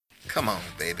Come on,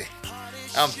 baby.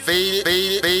 I'm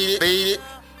faded.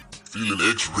 Feeling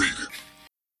X-rated.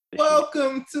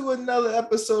 Welcome to another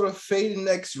episode of Fading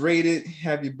X Rated.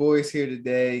 Have your boys here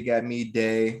today. You got me,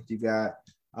 Day. You got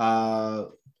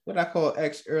what I call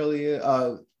X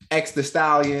earlier, X the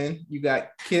Stallion. You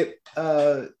got Kip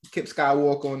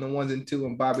Skywalker on the ones and two,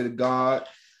 and Bobby the God.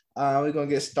 We're gonna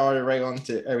get started right on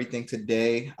to everything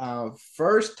today.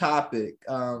 First topic,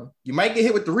 you might get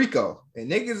hit with the Rico, and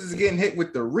niggas is getting hit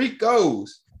with the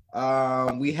Ricos.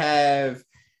 We have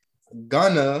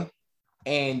Gunna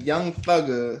and Young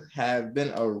Thugger have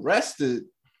been arrested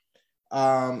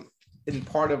in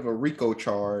part of a RICO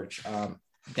charge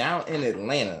down in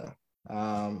Atlanta.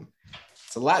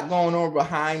 It's a lot going on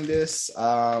behind this.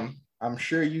 I'm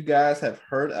sure you guys have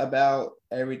heard about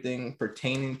everything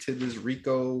pertaining to this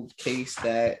RICO case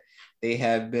that they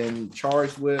have been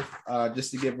charged with.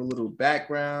 Just to give a little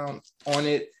background on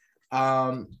it,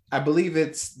 I believe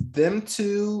it's them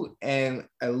two and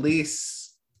at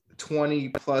least 20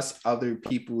 plus other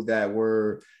people that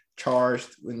were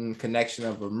charged in connection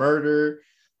of a murder,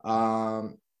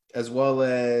 as well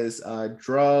as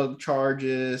drug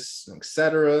charges,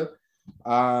 etc.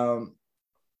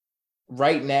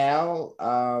 Right now,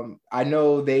 I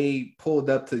know they pulled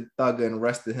up to Thugger and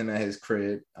arrested him at his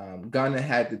crib. Gunna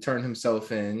had to turn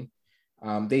himself in.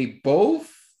 They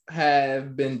both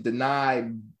have been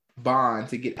denied bond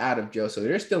to get out of jail, so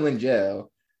they're still in jail.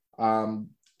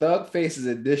 Thug faces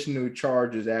additional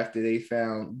charges after they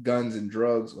found guns and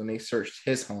drugs when they searched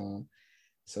his home.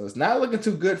 So it's not looking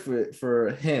too good for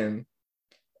him.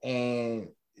 And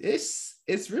it's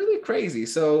really crazy.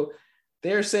 So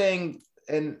they're saying,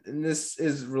 and this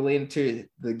is related to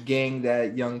the gang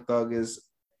that Young Thug is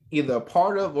either a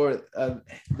part of or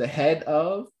the head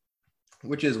of,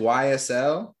 which is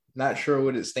YSL. Not sure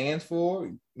what it stands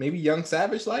for. Maybe Young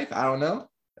Savage Life. I don't know.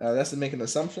 That's to make an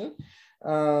assumption.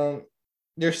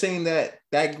 They're saying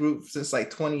that group since like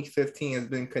 2015 has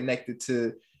been connected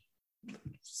to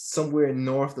somewhere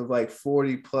north of like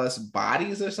 40 plus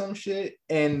bodies or some shit.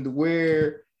 And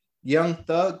where Young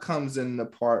Thug comes in the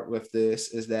part with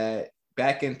this is that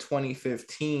back in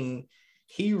 2015,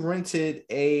 he rented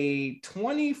a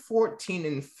 2014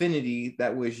 Infiniti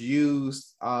that was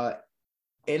used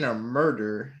in a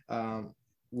murder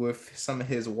with some of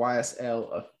his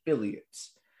YSL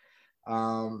affiliates.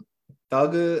 Gunna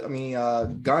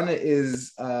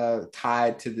is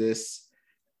tied to this,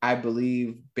 I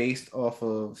believe, based off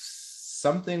of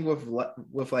something with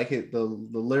like the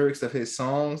lyrics of his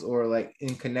songs, or like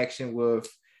in connection with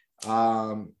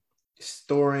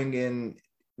storing and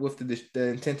with the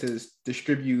intent to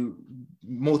distribute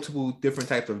multiple different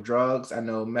types of drugs. I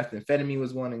know methamphetamine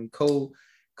was one, and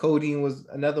codeine was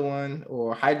another one,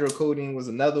 or hydrocodone was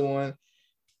another one.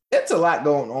 It's a lot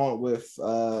going on with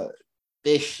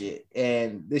this shit,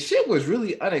 and the shit was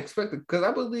really unexpected because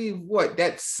I believe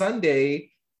that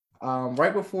Sunday,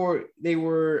 right before they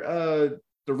were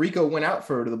the RICO went out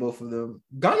for the both of them,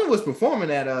 Gunna was performing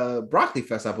at Broccoli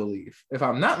Fest, I believe, if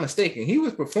I'm not mistaken. He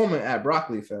was performing at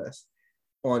Broccoli Fest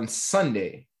on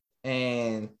Sunday,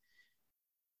 and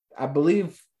I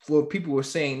believe what people were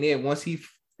saying there, once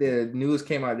the news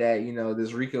came out that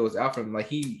this RICO was out for him, like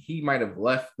he might have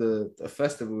left the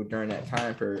festival during that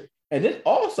time period. And then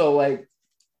also, like,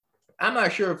 I'm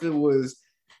not sure if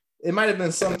it might have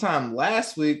been sometime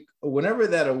last week or whenever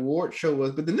that award show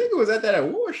was, but the nigga was at that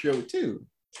award show too.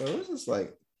 So it was just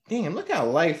like, damn, look how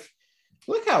life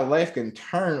can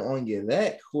turn on you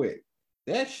that quick.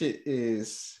 That shit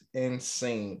is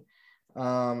insane.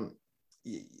 I'm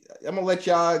gonna let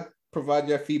y'all provide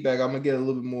your feedback. I'm gonna get a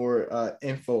little bit more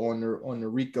info on the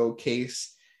RICO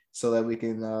case so that we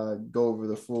can go over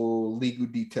the full legal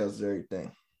details of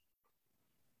everything.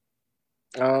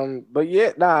 But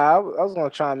yeah, I was gonna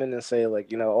chime in and say,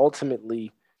 like,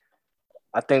 ultimately,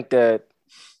 I think that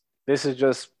this is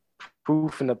just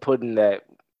proof in the pudding that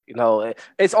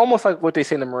it's almost like what they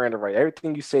say in the Miranda right.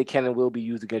 Everything you say can and will be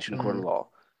used against you in court of law.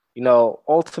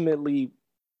 Ultimately,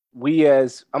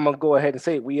 I'm gonna go ahead and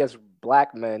say, we as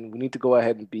Black men, we need to go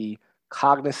ahead and be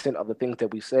cognizant of the things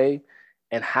that we say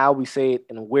and how we say it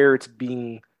and where it's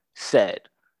being said,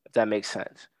 if that makes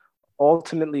sense.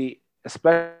 Ultimately,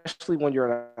 especially when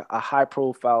you're a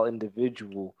high-profile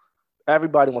individual,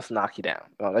 everybody wants to knock you down.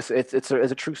 It's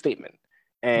a true statement.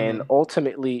 And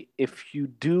ultimately, if you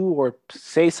do or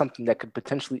say something that could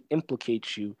potentially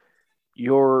implicate you,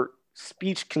 your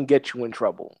speech can get you in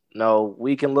trouble.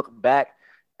 We can look back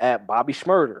at Bobby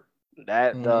Shmurda,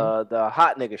 the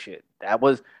hot nigga shit.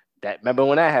 Remember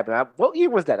when that happened? What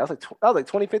year was that? That was like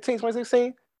 2015,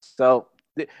 2016. So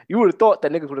you would have thought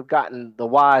that niggas would have gotten the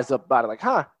wise up about it, like,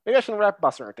 maybe I shouldn't rap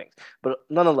about certain things. But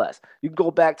nonetheless, you can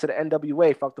go back to the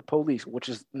NWA, fuck the police, which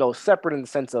is separate in the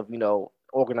sense of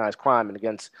organized crime and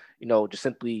against just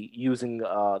simply using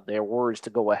their words to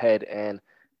go ahead and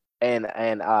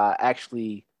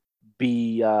actually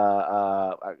be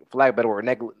for lack of a better word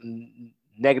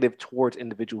negative towards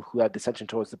individuals who have dissension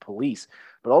towards the police.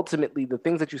 But ultimately, the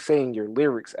things that you say in your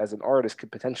lyrics as an artist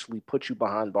could potentially put you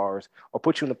behind bars or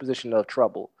put you in a position of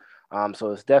trouble.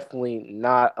 So it's definitely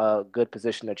not a good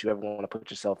position that you ever want to put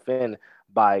yourself in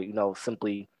by,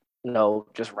 simply,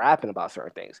 just rapping about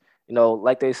certain things.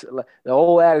 Like the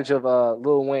old adage of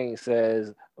Lil Wayne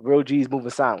says, real G's move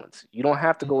in silence. You don't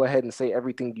have to go ahead and say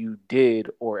everything you did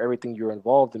or everything you're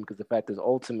involved in, because the fact is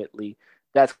ultimately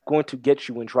that's going to get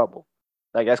you in trouble.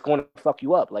 Like, that's going to fuck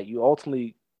you up. Like, you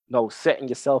ultimately, setting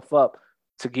yourself up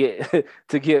to get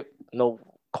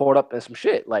caught up in some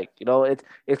shit. Like,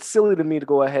 it's silly to me to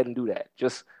go ahead and do that.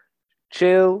 Just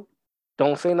chill.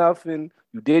 Don't say nothing.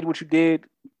 You did what you did.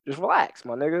 Just relax,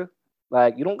 my nigga.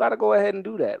 Like, you don't gotta go ahead and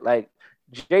do that. Like,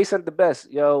 Jay said the best.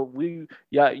 Y'all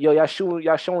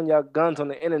showing y'all guns on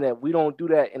the internet. We don't do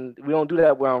that, and we don't do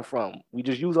that where I'm from. We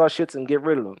just use our shits and get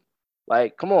rid of them.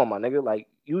 Like, come on, my nigga. Like,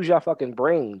 use your fucking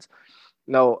brains.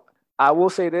 I will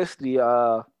say this: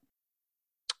 the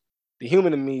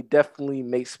human in me definitely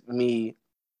makes me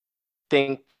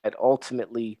think that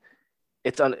ultimately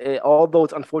although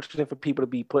it's unfortunate for people to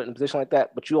be put in a position like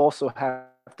that, but you also have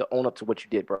to own up to what you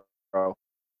did, bro.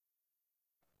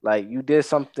 Like, you did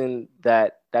something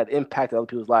that impacted other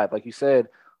people's lives. Like you said,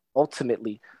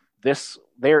 ultimately,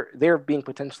 they're being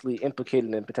potentially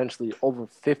implicated in potentially over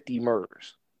 50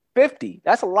 murders. 50.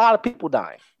 That's a lot of people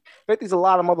dying. 50 is a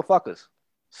lot of motherfuckers.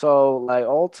 So, like,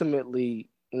 ultimately,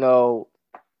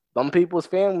 some people's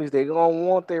families, they gonna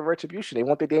want their retribution. They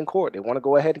want their day in court. They want to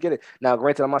go ahead and get it. Now,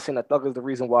 granted, I'm not saying that Thug is the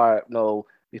reason why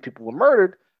these people were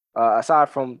murdered. Aside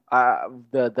from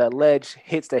the alleged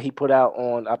hits that he put out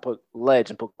on, I put alleged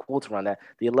and put quotes around that,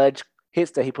 the alleged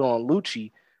hits that he put on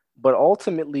Lucci. But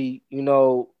ultimately,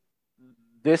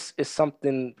 this is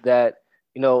something that,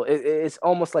 it's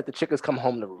almost like the chickens come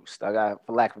home to roost, for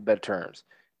lack of better terms.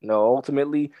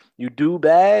 Ultimately, you do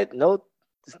bad.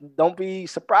 Don't be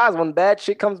surprised when bad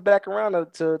shit comes back around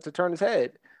to turn his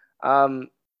head.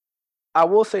 I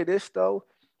will say this, though.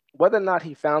 Whether or not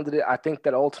he founded it, I think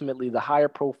that ultimately the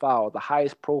highest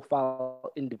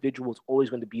profile individual is always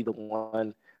going to be the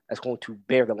one that's going to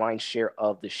bear the lion's share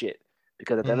of the shit.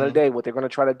 Because at the end of the day, what they're going to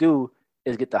try to do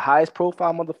is get the highest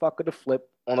profile motherfucker to flip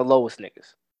on the lowest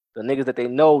niggas. The niggas that they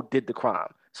know did the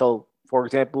crime. So, for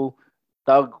example,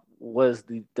 Thug was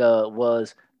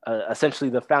essentially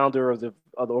the founder of the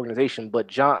organization, but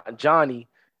Johnny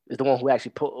is the one who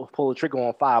actually pulled the trigger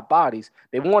on 5 bodies.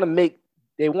 They want to make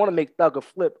Thug a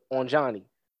flip on Johnny.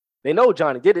 They know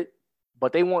Johnny did it,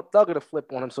 but they want Thugger to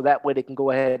flip on him so that way they can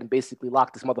go ahead and basically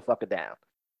lock this motherfucker down.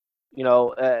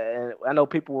 And I know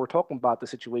people were talking about the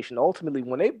situation. Ultimately,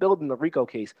 when they build in the RICO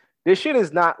case, this shit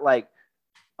is not like,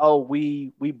 oh,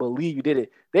 we believe you did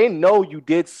it. They know you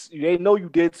did. They know you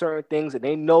did certain things, and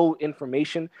they know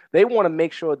information. They want to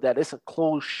make sure that it's a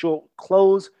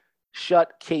closed,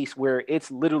 shut case where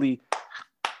it's literally.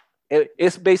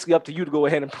 It's basically up to you to go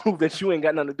ahead and prove that you ain't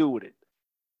got nothing to do with it.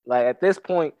 Like, at this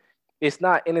point, it's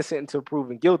not innocent until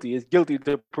proven guilty. It's guilty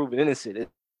until proven innocent.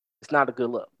 It's not a good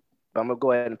look. But I'm going to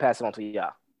go ahead and pass it on to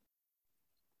y'all.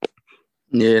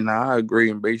 Yeah, I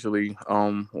agree. And basically,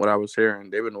 what I was hearing,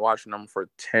 they've been watching them for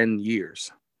 10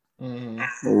 years.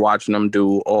 Mm-hmm. Watching them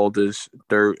do all this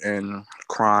dirt and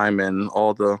crime and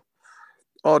all the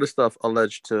stuff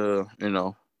alleged to,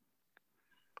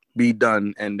 be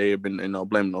done, and they've been,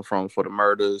 blaming them for the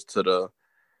murders to the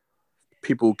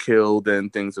people killed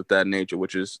and things of that nature,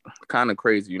 which is kind of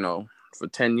crazy. For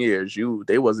 10 years,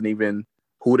 they wasn't even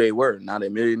who they were. Now they're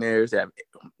millionaires. They have,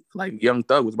 like, Young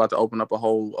Thug was about to open up a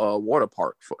whole water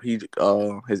park.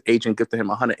 His agent gifted him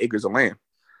 100 acres of land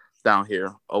down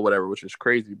here or whatever, which is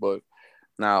crazy. But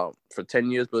now for 10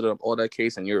 years, building up all that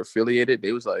case, and you're affiliated,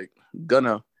 they was like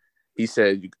he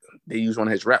said they used one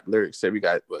of his rap lyrics. Said we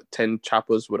got 10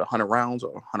 choppers with 100 rounds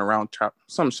or 100 round chop,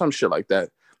 some shit like that.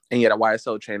 And he had a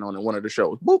YSL chain on in one of the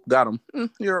shows. Boop, got him.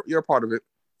 You're a part of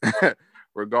it,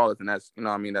 regardless. And that's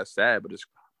that's sad, but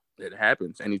it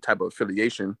happens. Any type of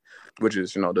affiliation, which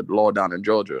is the law down in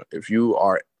Georgia. If you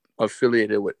are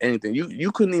affiliated with anything,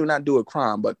 you couldn't even not do a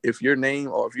crime, but if your name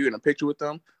or if you're in a picture with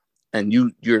them and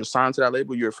you're assigned to that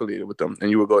label, you're affiliated with them,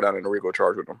 and you will go down in a RICO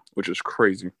charge with them, which is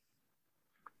crazy.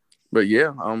 But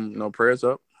yeah, prayers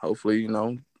up. Hopefully,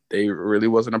 they really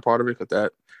wasn't a part of it, because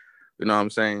that, what I'm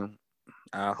saying,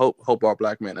 I hope our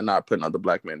black men are not putting other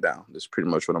black men down. That's pretty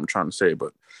much what I'm trying to say.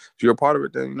 But if you're a part of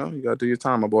it, then you gotta do your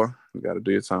time, my boy. You gotta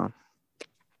do your time.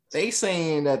 They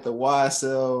saying that the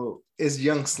YSL is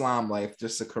Young Slime Life.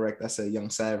 Just to correct, I said Young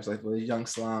Savage Life, but it's Young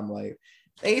Slime Life.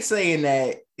 They saying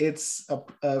that it's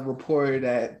a report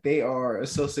that they are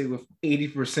associated with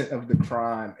 80% of the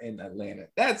crime in Atlanta.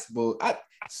 That's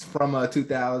from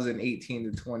 2018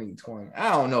 to 2020.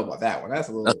 I don't know about that one. That's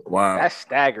a little wow. That's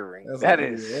staggering. That's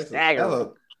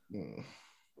staggering.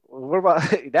 What about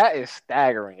that? Is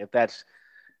staggering. If that's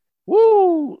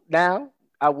woo. Now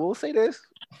I will say this.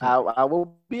 I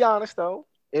will be honest though.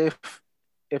 If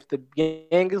the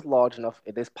gang is large enough,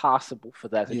 it is possible for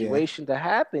that situation to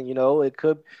happen. It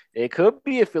could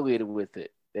be affiliated with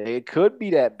it. It could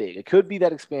be that big. It could be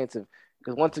that expansive.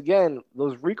 Because once again,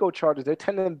 those RICO charges, they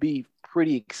tend to be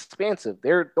pretty expansive.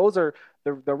 If I'm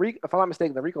not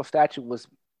mistaken, the RICO statute was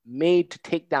made to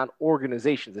take down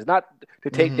organizations. It's not to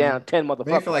take down 10 motherfuckers.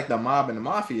 They feel like the mob and the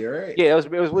mafia, right? Yeah, it was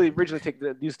really originally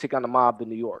used to take down the mob in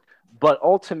New York. But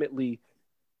ultimately,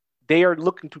 they are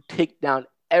looking to take down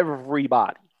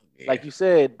everybody. Yeah. Like you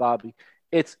said, Bobby,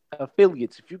 it's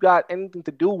affiliates. If you got anything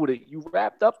to do with it, you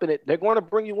wrapped up in it, they're going to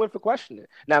bring you in for questioning.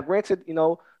 Now, granted,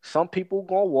 some people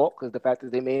going to walk because the fact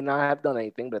is they may not have done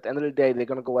anything, but at the end of the day, they're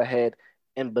going to go ahead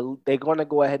and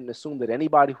assume that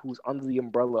anybody who's under the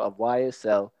umbrella of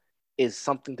YSL is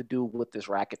something to do with this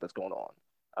racket that's going on.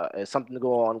 Is something to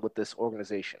go on with this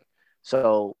organization.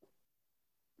 So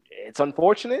it's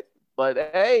unfortunate, but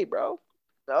hey, bro,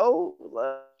 no,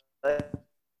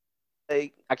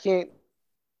 like I can't.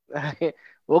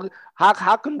 Well,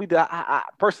 how can we?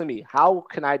 Personally, how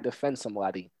can I defend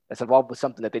somebody that's involved with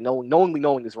something that they knowingly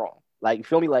knowing is wrong? Like, you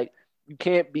feel me? Like, you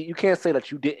can't say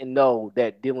that you didn't know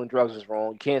that dealing drugs is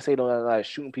wrong. You can't say that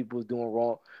shooting people is doing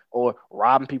wrong or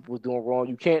robbing people is doing wrong.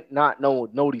 You can't not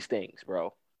know these things,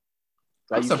 bro.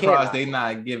 Like, I'm surprised they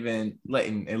not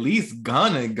letting at least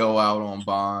Gunna go out on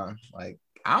bond. Like,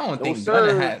 I don't think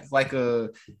Gunna has like a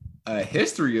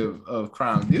history of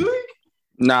crime, do he?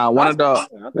 Nah, one of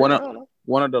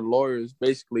the lawyers,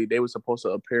 basically, they were supposed to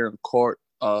appear in court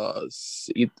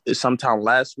sometime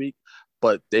last week,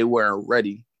 but they weren't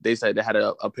ready. They said they had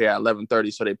to appear at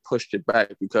 11:30, so they pushed it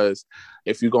back because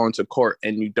if you go into court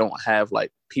and you don't have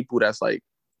like people that's like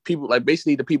people like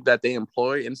basically the people that they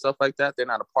employ and stuff like that, they're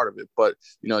not a part of it. But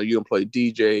you employ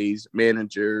DJs,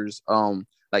 managers,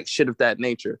 like shit of that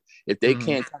nature. If they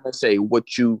can't kind of say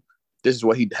this is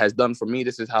what he has done for me,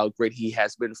 this is how great he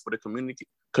has been for the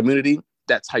community,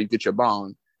 that's how you get your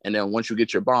bond. And then once you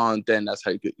get your bond, then that's how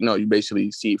you get, you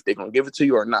basically see if they're going to give it to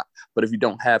you or not. But if you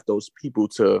don't have those people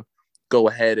to go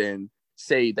ahead and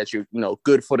say that you're,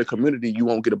 good for the community, you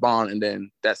won't get a bond. And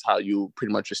then that's how you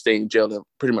pretty much just stay in jail and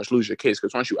pretty much lose your case.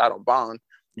 Because once you're out on bond,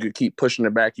 you could keep pushing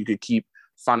it back. You could keep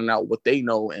finding out what they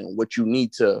know and what you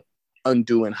need to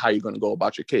undo and how you're going to go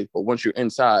about your case. But once you're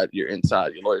inside. Your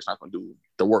lawyer's not going to do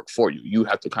the work for you. You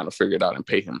have to kind of figure it out and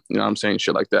pay him. You know what I'm saying?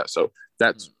 Shit like that. So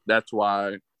that's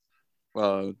why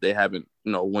they haven't,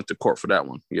 went to court for that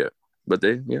one yet. But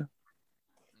yeah.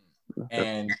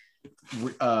 And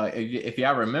if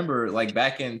y'all remember, like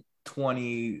back in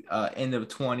end of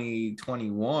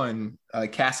 2021,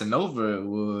 Casanova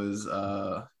was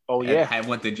had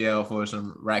went to jail for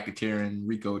some racketeering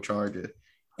RICO charges,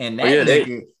 and that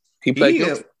nigga he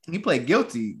played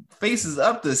guilty, faces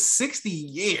up to 60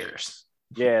 years.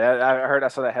 Yeah, I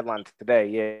saw that headline today.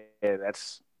 Yeah,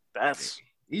 that's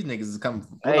these niggas is coming.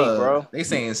 Hey, bro, they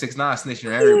saying 6ix9ine snitching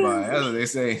on everybody. That's what they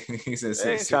say. He said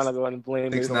 6ix9ine trying to go and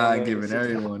blame 6ix9ine giving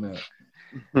everyone up.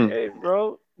 Hey,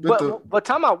 bro. But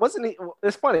time out, wasn't he?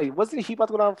 It's funny. Wasn't he about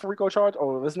to go down for RICO charge,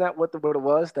 or wasn't that what it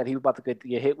was that he was about to get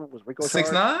hit with? Was RICO charge?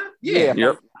 6ix9ine? Yeah.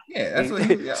 Yep. Yeah, that's what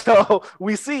he. Yeah. So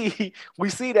we see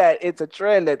that it's a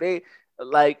trend that they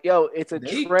it's a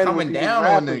trend coming down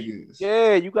on niggas.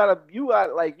 Yeah, you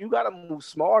gotta move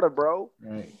smarter, bro.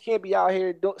 Right. You can't be out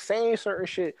here saying certain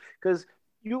shit because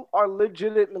you are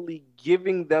legitimately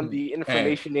giving them the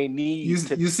information they need. You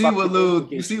see what Lil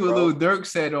Durk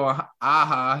said on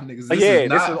AHA, niggas.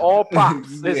 This is all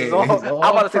props. This is all.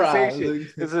 I'm about to say the same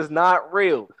shit. This is not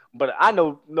real. But I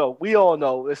know, we all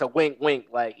know it's a wink, wink.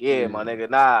 Like, my nigga,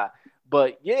 nah.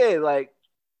 But yeah, like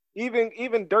even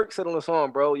Durk said on the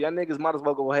song, bro, y'all niggas might as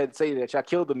well go ahead and say that y'all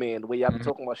killed the man the way y'all been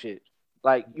talking about shit.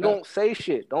 Like, you don't say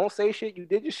shit. Don't say shit. You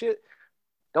did your shit.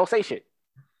 Don't say shit.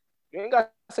 You ain't got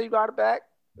to say you got it back.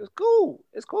 It's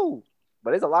cool.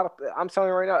 But there's a lot of, I'm telling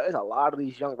you right now, there's a lot of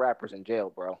these young rappers in jail,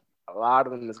 bro. A lot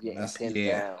of them is getting pinned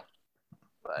down.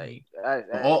 Like,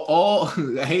 all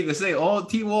I hate to say, all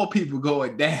T-Wall people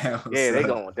going down. Yeah, they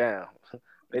going down.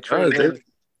 They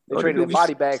They traded their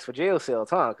body bags for jail cells,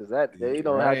 huh? Because that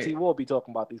how T will be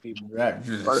talking about these people.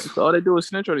 So all they do is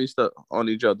snitch on these stuff on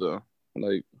each other.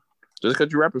 Like just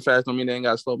because you rapping fast don't mean they ain't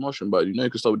got slow motion, but you know you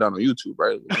can slow it down on YouTube,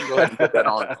 right? You go ahead and put that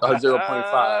on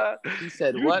 0.5. He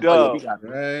said You what? dumb. Oh, yeah, we got it.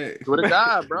 Right. Swear to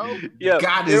God, bro. Yeah,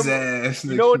 got his ass.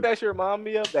 You know what that shit remind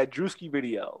me of? That Drewski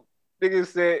video. Niggas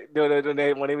said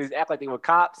when they was act like they were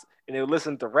cops and they would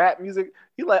listen to rap music.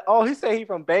 He he said he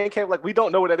from Bandcamp. Like, we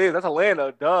don't know what that is. That's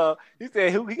Atlanta, duh. He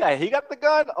said he got the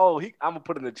gun. Oh, I'm gonna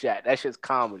put it in the chat. That shit's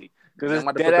comedy. Because I'm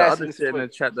about to put the other shit in the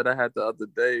chat that I had the other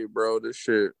day, bro. This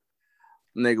shit.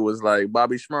 Nigga was like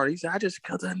Bobby Shmurda. He said, I just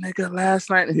killed that nigga last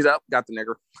night. And he's up, got the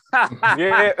nigga.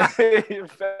 Yeah, in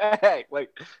fact, like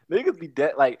niggas be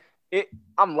dead. Like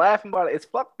I'm laughing about it. It's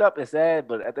fucked up and sad,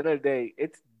 but at the end of the day,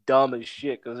 it's dumb as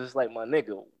shit. Cause it's like, my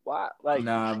nigga, why? Like,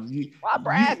 why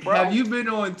brag, bro? Have you been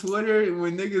on Twitter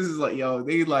when niggas is like, yo,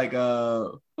 they like,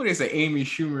 what they say? Amy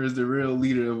Schumer is the real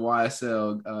leader of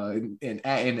YSL, and the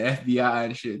FBI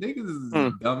and shit. Niggas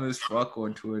is dumb as fuck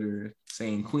on Twitter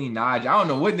saying Queen Naja. I don't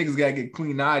know what niggas gotta get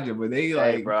Queen Naja, but they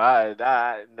like, hey, bro,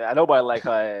 I nobody like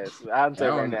her ass. I'm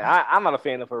telling you right now, I'm not a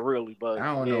fan of her really, but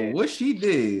I don't know what she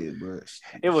did, but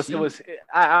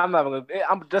I'm not gonna.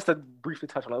 I'm just to briefly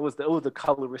touch on it. It was the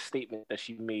colorist statement that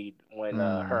she made when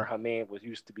her man was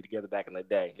used to be together back in the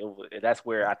day. That's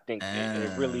where I think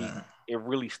it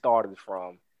really started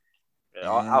from.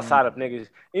 Outside of niggas,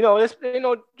 it's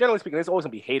generally speaking, there's always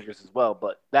gonna be haters as well,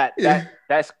 but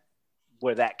that's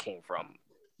where that came from.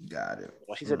 Got it.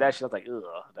 When she said that shit, I was like, ugh,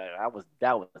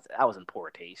 that was in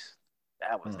poor taste.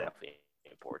 That was definitely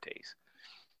in poor taste.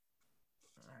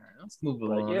 All right, let's move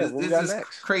along. Yeah, this is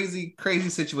crazy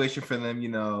situation for them.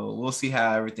 We'll see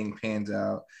how everything pans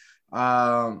out.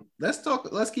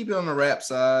 Let's keep it on the rap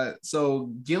side.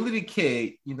 So Gillie the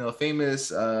Kid,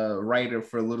 famous writer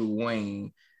for Lil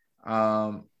Wayne,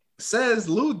 says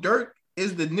Lil Durk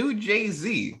is the new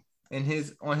Jay-Z on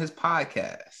his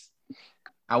podcast.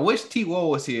 I wish T-Wo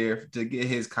was here to get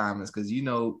his comments, because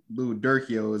Lil Durk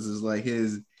is like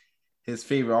his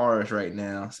favorite artist right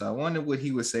now. So I wonder what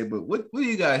he would say. But what do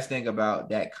you guys think about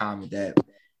that comment that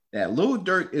Lil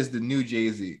Durk is the new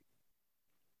Jay-Z?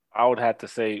 I would have to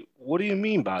say, what do you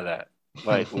mean by that?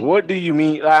 Like, what do you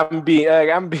mean? I'm being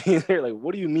there. Like,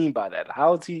 what do you mean by that?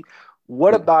 How is he?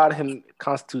 What about him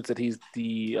constitutes that he's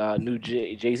the new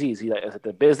Jay-Z? Is it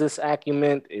the business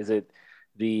acumen? Is it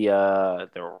the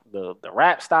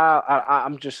rap style?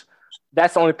 I'm just,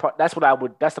 that's the only part. That's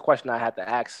the question I had to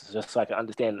ask, just so I can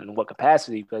understand in what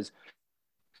capacity. Because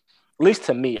at least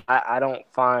to me, I don't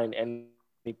find any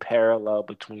parallel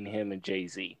between him and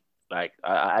Jay-Z. Like,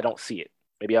 I don't see it.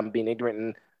 Maybe I'm being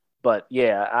ignorant, but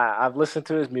yeah, I've listened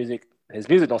to his music. His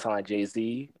music don't sound like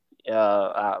Jay-Z.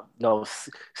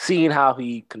 Seeing how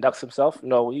he conducts himself.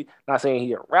 No, not saying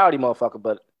he's a rowdy motherfucker,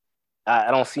 but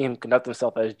I don't see him conduct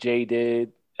himself as Jay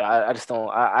did. I just don't.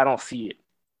 I don't see it.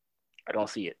 I don't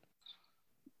see it.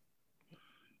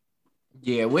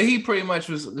 Yeah, what he pretty much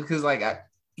was, because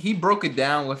he broke it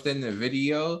down within the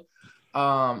video,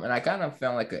 and I kind of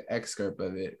found like an excerpt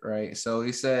of it, right? So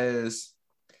he says,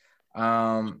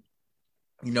 growing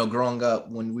up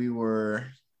when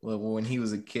he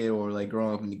was a kid, or like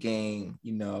growing up in the game,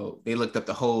 they looked up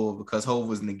to Hov because Hov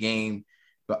was in the game,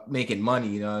 but making money,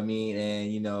 you know what I mean?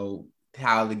 And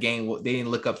how the game, they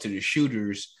didn't look up to the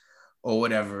shooters or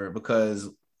whatever, because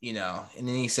and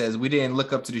then he says, we didn't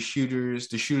look up to the shooters.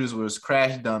 The shooters was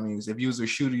crash dummies. If you was a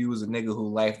shooter, you was a nigga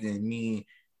who life didn't mean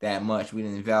that much. We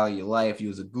didn't value your life. You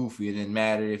was a goofy. It didn't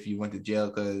matter if you went to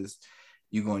jail, because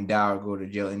you're going to die or go to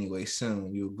jail anyway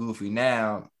soon. You're goofy.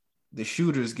 Now the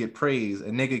shooters get praised.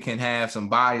 A nigga can have some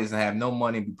bodies and have no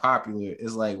money and be popular.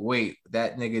 It's like, wait,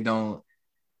 that nigga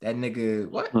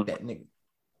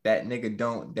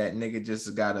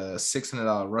just got a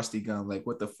 $600 rusty gun. Like,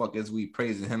 what the fuck is we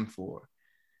praising him for?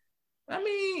 I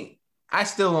mean, I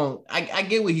still don't, I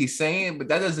get what he's saying, but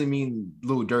that doesn't mean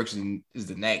Lil Durk is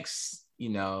the next,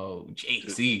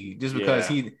 Jay-Z, just because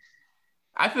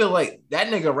I feel like that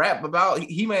nigga rap about,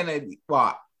 he may not,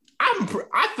 well,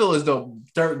 I feel as though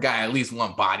Durk got at least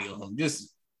one body on him.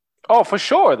 Just, oh, for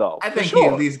sure though. I think he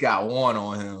at least got one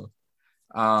on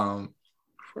him.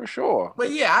 For sure.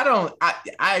 But yeah,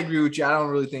 I agree with you. I don't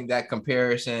really think that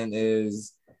comparison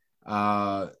is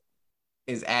as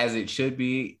it should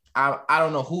be. I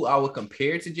don't know who I would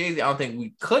compare to Jay-Z. I don't think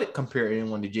we could compare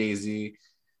anyone to Jay-Z.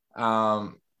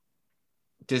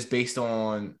 Just based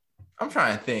on, I'm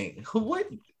trying to think, what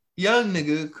young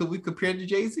nigga could we compare to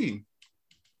Jay-Z?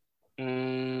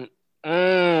 I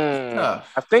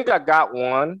think I got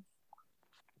one.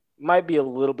 Might be a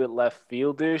little bit left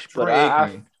fieldish, but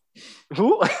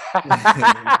Who? the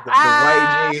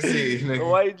white Jay-Z. The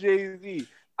white Jay-Z.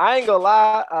 I ain't gonna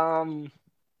lie.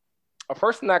 A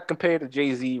person that compared to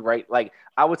Jay-Z, right? Like,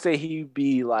 I would say he'd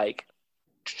be like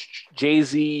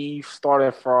Jay-Z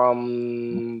starting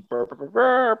from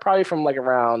probably from like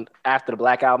around after the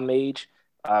Black Album age,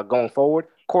 going forward.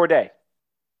 Cordae.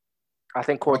 I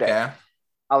think Cordae. Okay.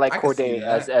 I like I can see Cordae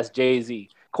that. as Jay-Z.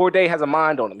 Cordae has a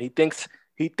mind on him. He thinks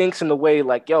in the way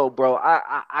like, yo, bro,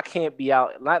 I can't be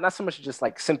out. Not so much just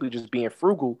like simply just being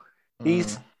frugal.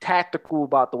 He's tactical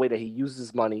about the way that he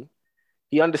uses money.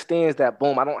 He understands that,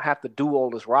 boom, I don't have to do all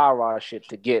this rah-rah shit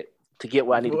to get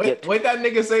what I need to get. What that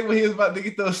nigga say when he was about to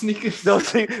get those sneakers?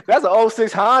 That's an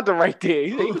 06 Honda right there.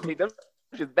 He can take them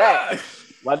shit back.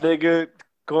 My nigga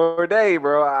Cordae,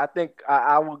 bro. I think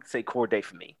I would say Cordae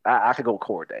for me. I could go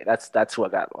Cordae. That's who I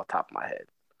got on top of my head.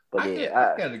 But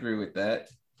I can agree with that.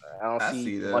 I don't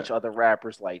see much other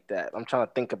rappers like that. I'm trying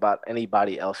to think about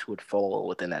anybody else who would fall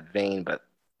within that vein, but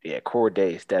yeah,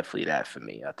 Cordae is definitely that for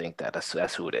me. I think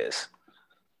that's who it is.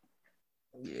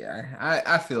 Yeah,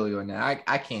 I feel you on that.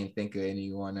 I can't think of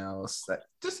anyone else.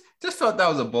 Just thought that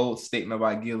was a bold statement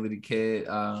by Gilly the Kid.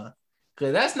 Because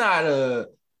that's not a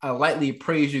lightly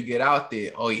praise you get out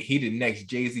there. Oh, he the next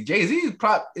Jay-Z. Jay-Z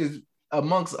is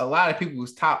amongst a lot of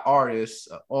people's top artists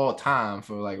all time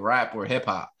for like rap or hip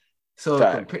hop.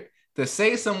 So to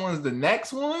say someone's the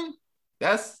next one,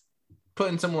 that's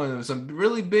putting someone with some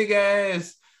really big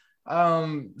ass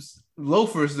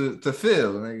loafers to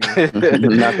fill. Not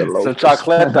the loafers. Some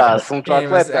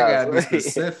chocolatas. I gotta be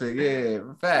specific. Yeah,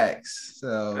 facts.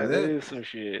 So that is some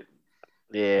shit.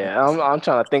 Yeah, I'm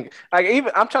trying to think.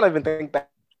 I'm trying to even think back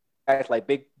like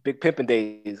big pimping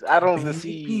days. I don't even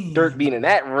see Dirk being in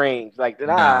that range. Like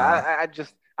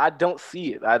I don't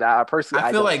see it. I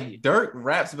personally feel like Dirk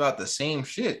raps about the same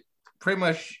shit pretty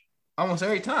much almost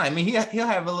every time. I mean, he'll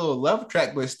have a little love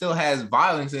track, but it still has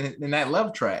violence in that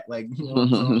love track. Like,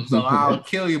 so I'll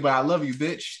kill you, but I love you,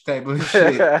 bitch, type of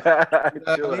shit. You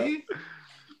know what I mean?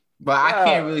 But I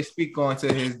can't really speak on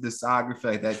to his discography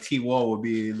like that. T-Wall would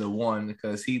be the one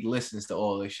because he listens to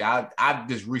all this shit. I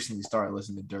just recently started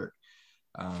listening to Dirk.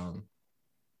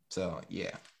 So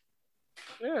yeah.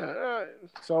 Yeah.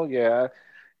 So yeah.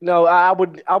 No, I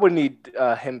would need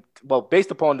him. Well,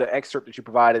 based upon the excerpt that you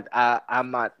provided,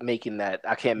 I'm not making that.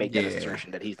 I can't make that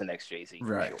assertion that he's the next Jay-Z.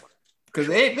 Right. Because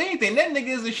if anything, that nigga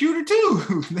is a shooter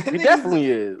too. He definitely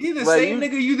is. He's the same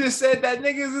nigga you just said that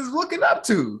niggas is looking up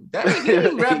to. That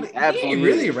nigga he ain't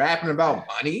really rapping about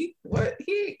money. What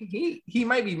he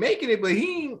might be making it, but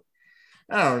he ain't.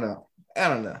 I don't know.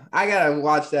 I gotta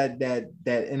watch that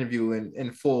interview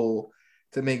in full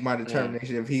to make my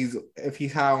determination if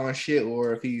he's high on shit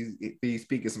or if he's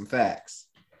speaking some facts.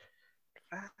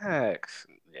 Facts.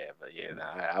 Yeah, but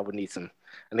I would need some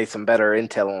better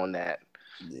intel on that.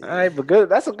 Yeah. All right, but good.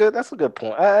 That's a good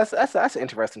point. That's an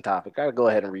interesting topic. I gotta go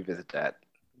ahead and revisit that.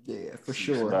 Yeah, for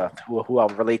sure. Who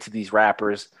I relate to these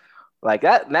rappers. Like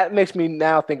that makes me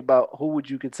now think about who would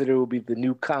you consider would be the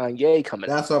new Kanye coming.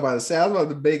 That's what I'm about to say. I was about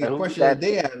to beg a question that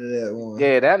day out of that one.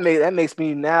 Yeah, that makes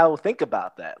me now think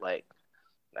about that. Like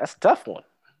that's a tough one.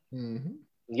 Mm-hmm.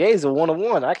 Ye's a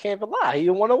 1-on-1. I can't lie. He's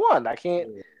a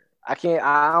 1-on-1. I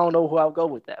don't know who I'll go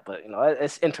with that, but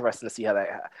it's interesting to see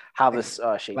how this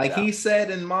shapes like out. He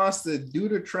said in Monster, do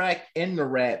the track and the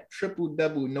rap, triple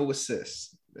double, no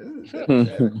assists.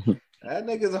 That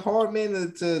nigga's a hard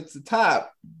man to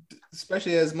top,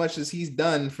 especially as much as he's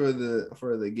done for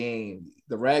the game,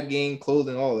 the rap game,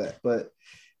 clothing, all that. But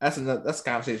that's a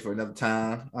conversation for another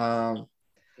time.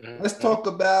 Let's talk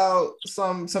about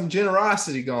some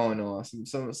generosity going on,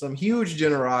 some huge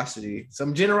generosity,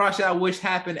 some generosity I wish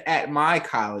happened at my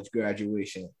college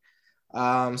graduation.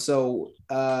 So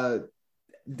I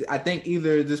think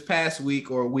either this past week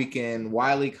or weekend,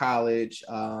 Wiley College,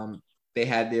 they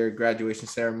had their graduation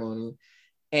ceremony,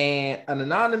 and an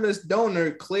anonymous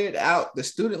donor cleared out the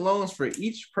student loans for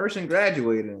each person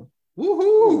graduating.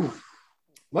 Woohoo!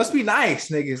 Must be nice,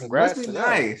 niggas. Congrats Must be to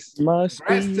nice. Must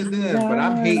Congrats be to them, nice. but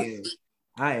I'm hating.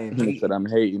 I am He hating. said I'm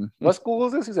hating. What school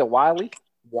is this? He said Wiley.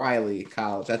 Wiley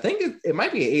College. I think it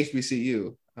might be an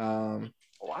HBCU.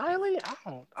 Wiley?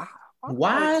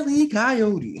 Wiley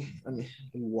Coyote. I mean,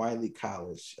 Wiley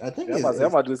College. I think I'm about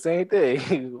to do the same thing.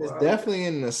 It's definitely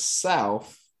in the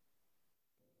South.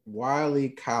 Wiley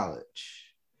College.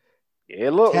 Yeah,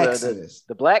 look, Texas.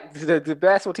 the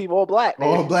basketball team all black.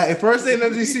 All black. First thing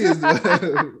WC is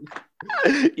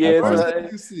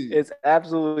it's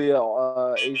absolutely a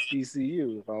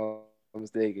HBCU, if I'm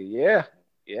mistaken.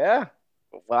 Yeah.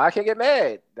 Well, I can't get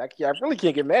mad. I really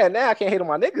can't get mad now. I can't hate on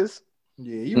my niggas.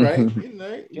 Yeah, you're right. You're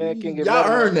right. Y'all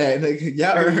earned that, nigga.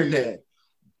 Y'all earned that.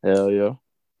 Hell yeah.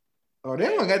 Oh, they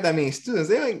don't got that many students.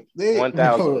 They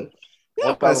 1,000. Yeah,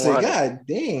 I'm about to say, 1,100. God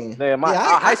damn. Yeah,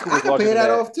 our high school I was can larger pay than that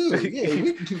that. off too. Yeah,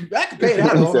 I can pay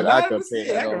that He off. said, I I could pay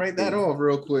that can off, write that too. off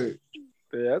real quick.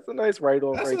 Yeah, that's a nice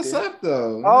write-off That's right what's there. up,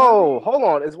 though. Oh, hold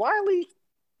on. Is Wiley?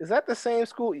 Is that the same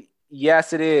school?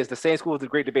 Yes, it is. The same school as the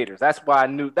Great Debaters. That's why I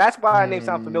knew. That's why our name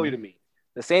sounded familiar to me.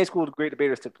 The same school the Great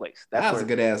Debaters took place. That's that was a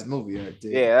good ass movie right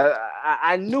there. Yeah,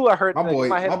 I knew I heard my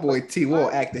boy T.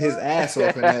 Will acted his ass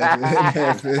off in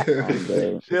that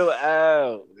film. Chill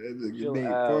out. Chill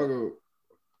out.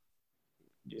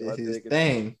 Did his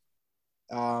thing.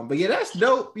 But yeah, that's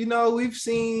dope. You know, we've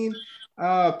seen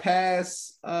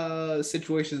past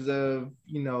situations of,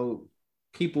 you know,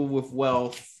 people with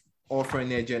wealth offering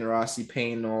their generosity,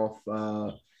 paying off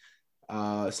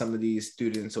some of these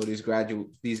students or these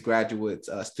graduates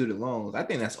student loans. I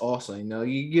think that's awesome. You know,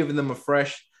 you're giving them a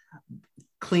fresh,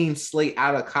 clean slate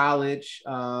out of college.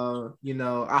 You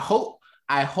know,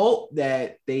 I hope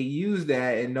that they use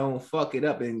that and don't fuck it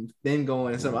up and then go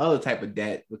into some other type of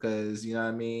debt, because, you know what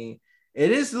I mean,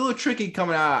 it is a little tricky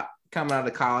coming out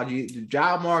of college. The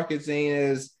job markets ain't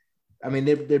as, I mean,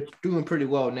 they're doing pretty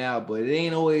well now, but it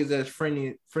ain't always as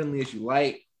friendly as you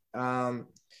like.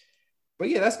 But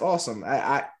yeah, that's awesome.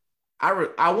 I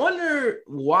wonder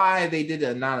why they did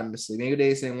it anonymously. Maybe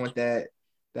they didn't want that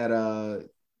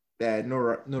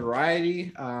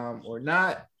notoriety or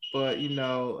not. But, you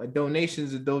know, a donation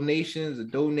is a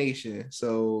donation.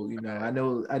 So, you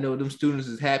know, I know them students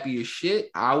is happy as shit.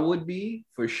 I would be,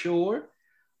 for sure.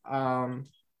 And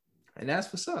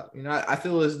that's what's up. You know, I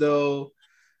feel as though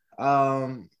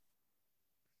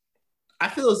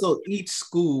each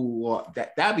school,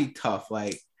 that'd be tough.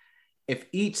 Like, if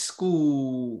each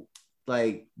school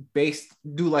like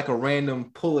do like a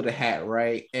random pull of the hat,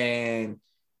 right? And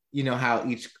you know how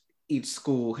each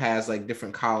school has like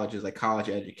different colleges, like college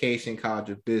of education, college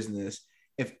of business.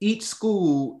 If each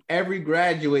school, every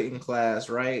graduating class,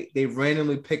 right, they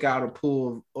randomly pick out a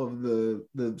pool of the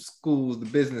schools, the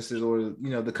businesses, or, you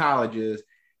know, the colleges,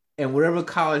 and whatever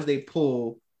college they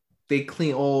pull, they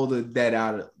clean all the debt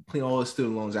out, clean all the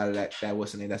student loans out of that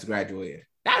what's the name, that's graduating.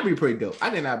 That'd be pretty dope. I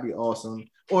think that'd be awesome.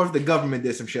 Or if the government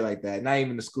did some shit like that, not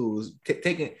even the schools,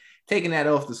 taking that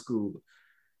off the school.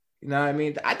 You know what I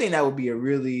mean? I think that would be a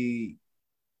really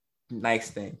nice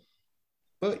thing.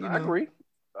 But you know, I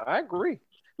agree.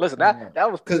 Listen,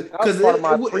 that was part of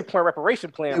my 3-point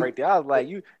reparation plan right there. I was like,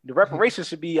 the reparations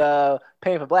should be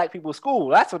paying for Black people's school.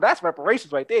 That's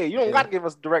reparations right there. You don't got to give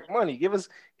us direct money. Get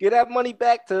that money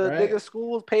back to niggas'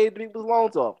 schools, pay people's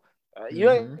loans off.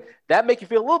 That make you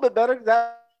feel a little bit better.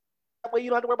 That way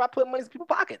you don't have to worry about putting money in people's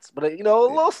pockets. But, you know,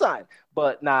 a little sign.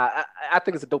 But nah, I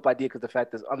think it's a dope idea, because the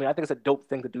fact is, I mean, I think it's a dope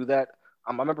thing to do that.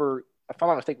 I remember, if I'm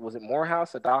not mistaken, was it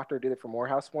Morehouse? A doctor did it for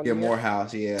Morehouse one year? Yeah,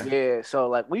 Morehouse, yeah. Yeah, so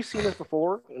like we've seen this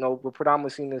before. You know, we're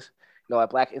predominantly seeing this, you know, at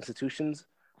Black institutions.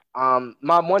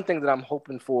 My one thing that I'm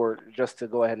hoping for, just to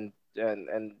go ahead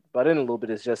and butt in a little bit,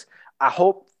 is just I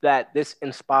hope that this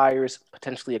inspires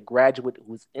potentially a graduate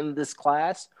who's in this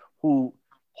class who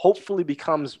hopefully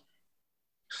becomes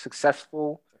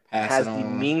successful, has the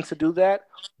means to do that,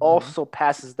 also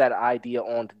passes that idea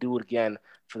on to do it again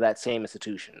for that same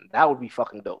institution. That would be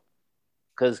fucking dope.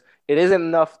 Because it isn't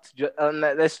enough to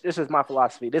this is my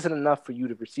philosophy. It isn't enough for you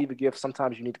to receive a gift.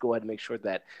 Sometimes you need to go ahead and make sure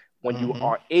that when you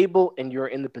are able and you're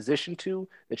in the position to,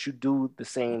 that you do the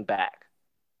same back.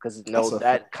 Because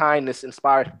that kindness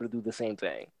inspires people to do the same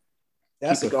thing.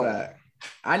 That's a fact.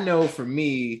 I know for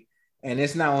me, and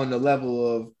it's not on the level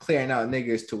of clearing out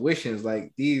niggas' tuitions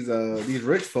like these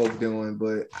rich folk doing,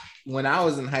 but when I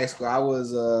was in high school, I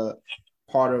was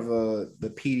part of the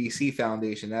PDC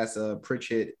Foundation. That's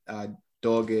Pritchett,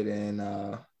 Doggett, and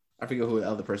I forget who the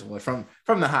other person was from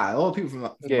the high. All the people from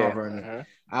Mount Vernon.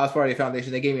 I was part of the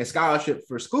foundation. They gave me a scholarship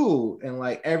for school, and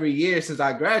like every year since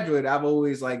I graduated, I've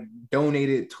always like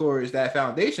donated towards that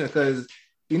foundation, because,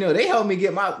 you know, they helped me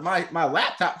get my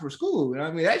laptop for school. You know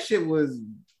what I mean? That shit was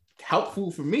helpful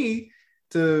for me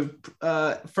to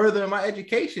further my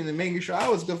education and making sure I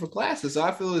was good for classes. So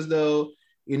I feel as though,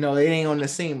 you know, it ain't on the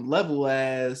same level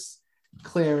as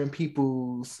clearing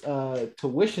people's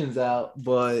tuitions out,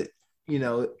 but, you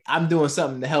know, I'm doing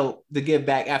something to give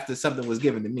back after something was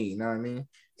given to me. You know what I mean?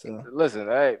 So listen,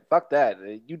 hey, fuck that.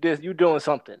 You doing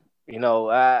something. You know,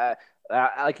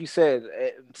 like you said,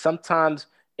 sometimes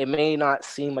it may not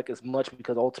seem like as much,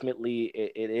 because ultimately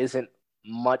it isn't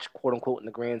much, quote unquote, in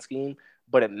the grand scheme,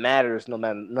 but it matters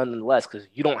nonetheless, because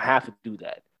you don't have to do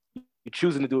that. You're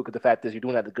choosing to do it because the fact is you're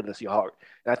doing that out of the goodness of your heart.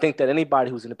 And I think that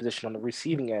anybody who's in a position on the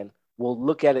receiving end will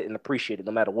look at it and appreciate it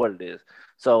no matter what it is.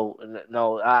 So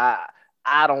no, I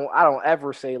don't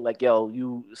ever say like,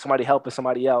 yo, somebody helping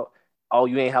somebody out oh,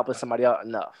 you ain't helping somebody out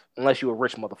enough, unless you're a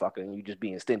rich motherfucker and you just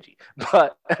being stingy.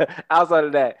 But outside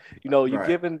of that, you Right.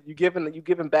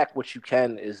 giving back what you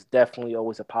can is definitely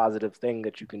always a positive thing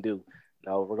that you can do.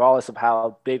 Regardless of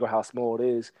how big or how small it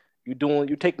is,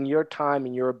 you're taking your time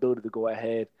and your ability to go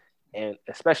ahead, and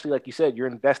especially like you said, you're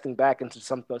investing back into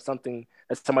something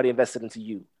that somebody invested into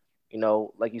you.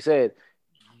 Like you said,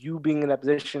 you being in that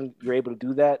position, you're able to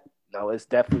do that. It's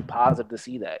definitely positive to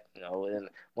see that. And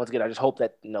once again, I just hope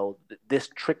that this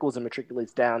trickles and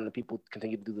matriculates down, and people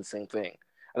continue to do the same thing.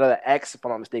 I know that X, if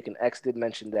I'm not mistaken, X did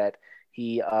mention that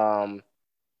he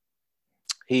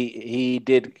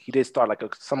did start like a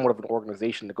somewhat of an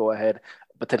organization to go ahead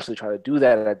potentially try to do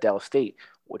that at Dell State,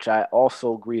 which I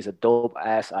also agree is a dope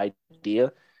ass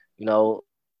idea.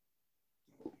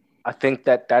 I think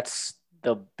that that's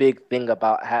the big thing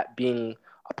about being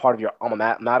a part of your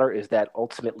alma mater, is that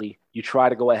ultimately you try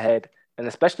to go ahead, and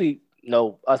especially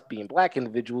us being Black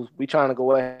individuals, we trying to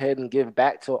go ahead and give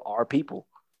back to our people.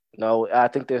 I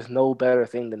think there's no better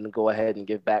thing than to go ahead and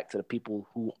give back to the people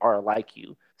who are like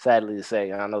you. Sadly to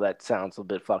say, and I know that sounds a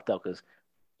bit fucked up because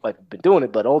I've been doing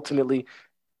it, but ultimately,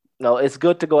 it's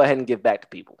good to go ahead and give back to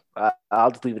people. I'll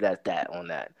just leave it at that on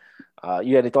that.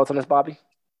 You got any thoughts on this, Bobby?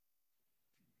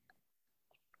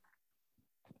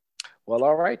 Well,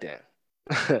 all right then.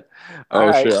 Oh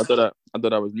All shit! right. I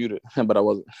thought I was muted, but I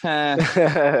wasn't.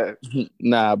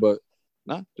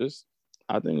 Just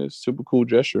I think it's a super cool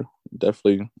gesture.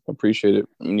 Definitely appreciate it.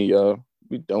 I mean,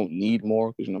 we don't need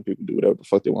more because people do whatever the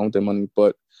fuck they want with their money,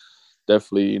 but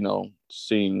definitely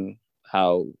seeing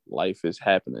how life is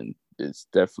happening is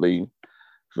definitely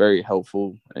very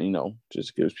helpful, and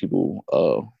just gives people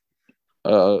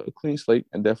a clean slate,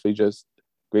 and definitely just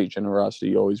great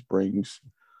generosity always brings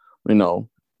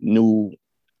new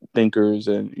thinkers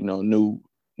and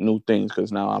new things,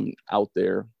 because now I'm out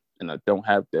there and I don't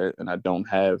have that, and I don't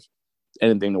have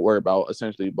anything to worry about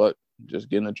essentially but just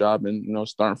getting a job and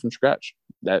starting from scratch.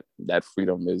 That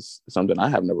freedom is something I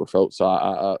have never felt, so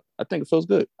I think it feels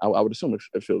good. I would assume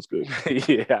it feels good.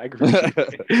 Yeah, I agree.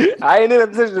 I ain't in a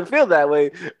position to feel that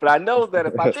way, but I know that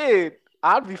if I did,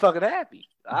 I'd be fucking happy.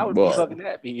 I would be fucking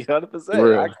happy,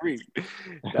 100%. I agree.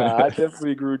 I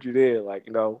definitely agree with you there. Like,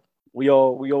 we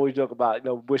always joke about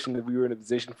wishing that we were in a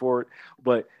position for it,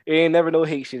 but it ain't never no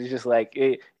hate shit. It's just like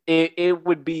it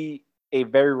would be a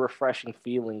very refreshing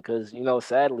feeling because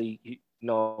sadly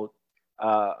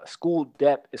school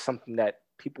debt is something that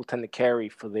people tend to carry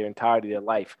for their entirety of their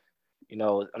life.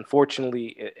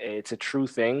 Unfortunately, it's a true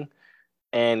thing,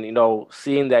 and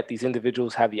seeing that these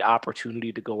individuals have the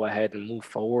opportunity to go ahead and move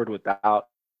forward without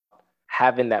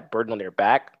having that burden on their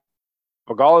back,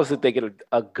 regardless if they get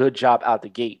a good job out the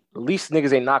gate. At least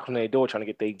niggas ain't knocking on their door trying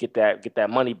to get that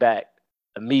money back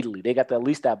immediately. They got at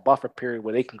least that buffer period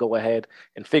where they can go ahead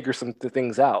and figure some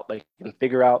things out. Like, can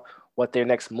figure out what their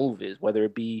next move is, whether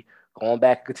it be going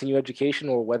back and continue education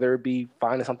or whether it be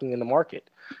finding something in the market.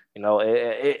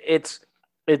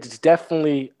 It's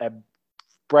definitely a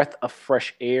breath of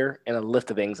fresh air and a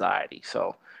lift of anxiety.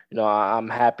 So, I'm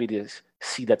happy to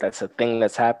see that that's a thing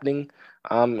that's happening.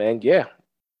 And yeah,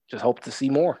 just hope to see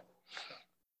more.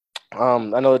 I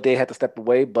know that they had to step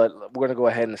away, but we're going to go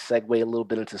ahead and segue a little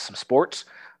bit into some sports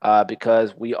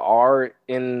because we are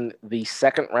in the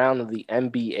second round of the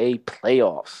NBA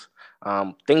playoffs.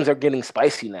 Things are getting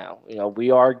spicy now.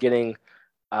 We are getting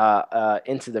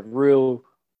into the real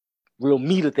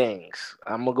meat of things.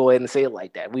 I'm going to go ahead and say it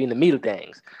like that. We in the meat of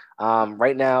things.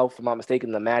 Right now, if I'm not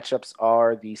mistaken, the matchups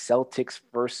are the Celtics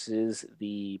versus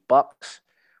the Bucks.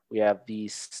 We have the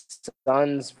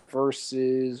Suns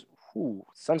versus who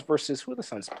are the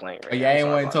Suns playing right now? I ain't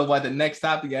want to talk about the next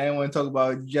topic. I ain't want to talk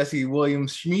about Jesse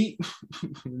Williams Schmidt.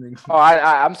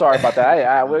 I'm sorry about that.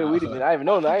 I didn't even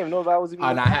know that was even.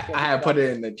 I had put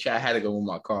it in the chat. I had to go with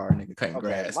my car, nigga, cutting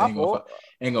grass. Ain't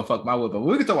gonna fuck my whip. But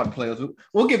we can talk about the players.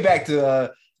 We'll get back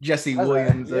to Jesse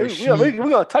Williams. We're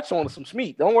gonna touch on some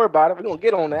Schmidt. Don't worry about it. We're gonna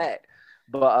get on that.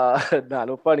 But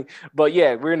no funny. But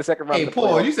yeah, we're in the second round. Hey,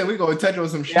 Paul, you said we're gonna touch on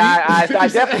some shit. Yeah, I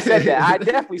definitely said that. I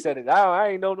definitely said it.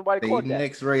 I ain't know nobody caught that.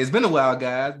 Next Ray. It's been a while,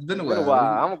 guys. It's been a while.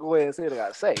 I'm gonna go ahead and say what I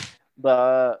gotta say.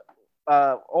 But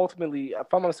ultimately,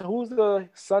 if I'm gonna say, who's the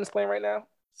Suns playing right now?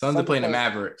 Suns are playing the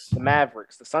Mavericks. The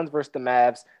Mavericks. The Suns versus the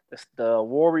Mavs. The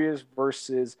Warriors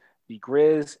versus the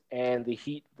Grizz, and the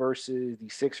Heat versus the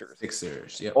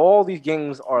Sixers. Yep. All these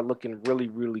games are looking really,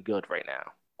 really good right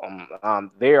now.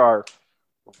 They are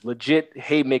legit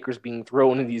haymakers being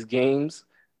thrown in these games,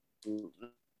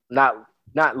 not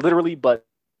literally, but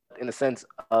in the sense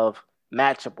of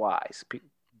matchup wise.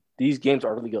 These games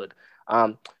are really good.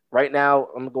 Right now,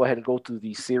 I'm gonna go ahead and go through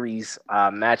the series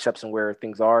matchups and where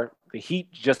things are. The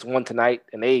Heat just won tonight,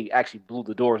 and they actually blew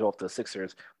the doors off the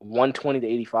Sixers,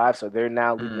 120-85. So they're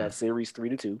now leading that series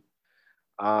 3-2.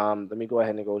 Let me go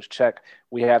ahead and go check.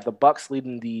 We have the Bucks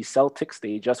leading the Celtics.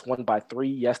 They just won by 3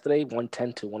 yesterday,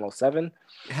 110-107.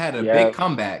 It had a big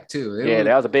comeback too.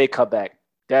 That was a big comeback,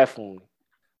 definitely.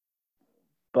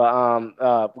 But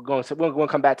we're going to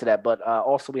come back to that. But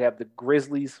also we have the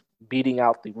Grizzlies beating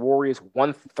out the Warriors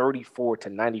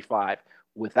 134-95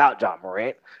 without Ja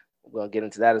Morant. We're going to get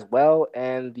into that as well.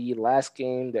 And the last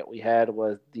game that we had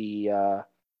was we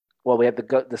had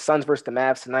the Suns versus the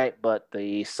Mavs tonight, but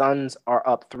the Suns are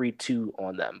up 3-2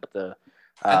 on them. But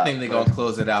I think they're going to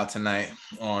close it out tonight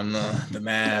on the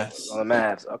Mavs. On the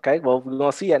Mavs. Okay, well, we're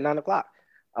going to see at 9 o'clock.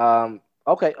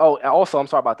 Okay. Oh, also, I'm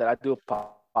sorry about that. I do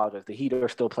apologize. The Heat are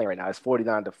still playing right now. It's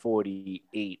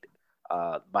 49-48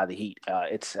 by the Heat.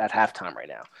 It's at halftime right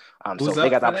now. So they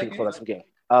got the opportunity to close out some game.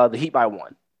 The Heat by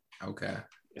 1. Okay.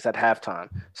 It's at halftime.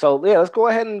 So, yeah, let's go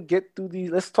ahead and get through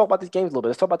these. Let's talk about these games a little bit.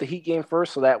 Let's talk about the Heat game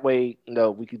first, so that way,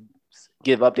 we could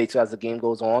give updates as the game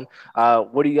goes on.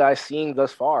 What are you guys seeing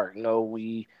thus far?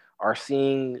 We are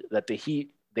seeing that the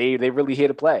Heat, they really here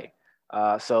to play.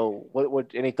 So,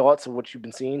 what any thoughts of what you've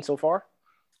been seeing so far?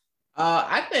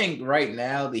 I think right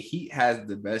now the Heat has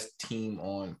the best team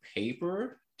on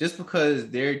paper, just because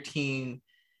their team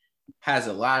has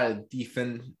a lot of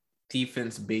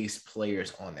defense-based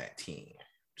players on that team.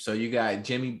 So you got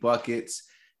Jimmy Buckets,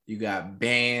 you got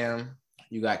Bam,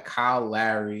 you got Kyle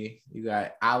Lowry, you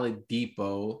got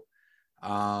Oladipo,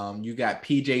 you got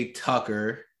PJ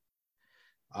Tucker.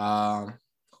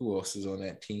 Who else is on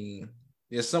that team?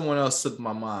 There's someone else slipped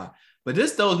my mind. But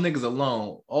just those niggas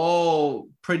alone, all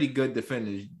pretty good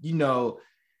defenders.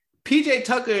 PJ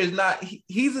Tucker is not.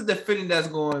 He's a defender that's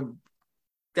going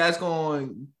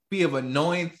to be of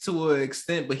annoyance to an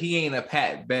extent, but he ain't a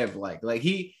Pat Bev like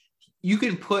you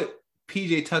can put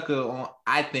PJ Tucker on.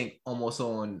 I think almost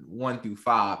on 1 through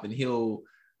 5, and he'll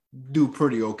do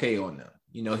pretty okay on them.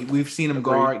 We've seen him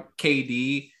guard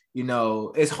KD.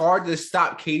 It's hard to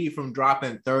stop KD from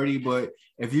dropping 30, but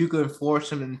if you can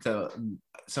force him into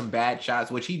some bad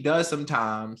shots, which he does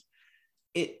sometimes,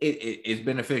 it's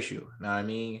beneficial. You know what I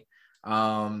mean?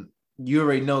 You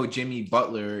already know Jimmy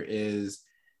Butler is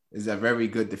a very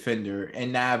good defender.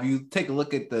 And now if you take a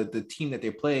look at the team that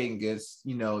they're playing against,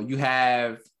 you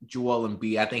have Joel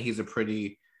Embiid. I think he's a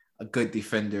good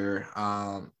defender.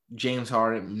 James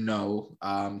Harden, no.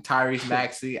 Tyrese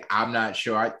Maxey, I'm not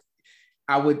sure.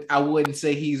 I wouldn't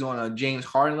say he's on a James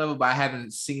Harden level, but I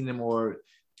haven't seen him, or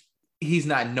he's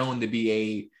not known to be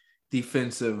a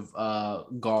defensive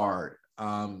guard.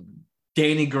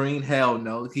 Danny Green, hell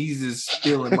no. He's just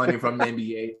stealing money from the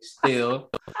NBA still.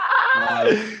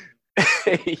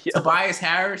 Tobias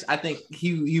Harris, I think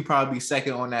he probably be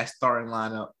second on that starting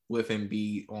lineup with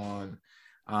Embiid on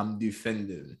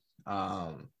defending.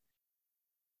 That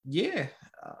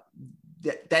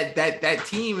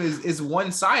team is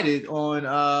one-sided on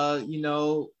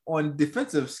on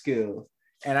defensive skills.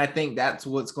 And I think that's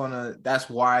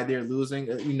why they're losing.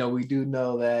 We do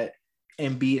know that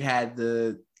Embiid had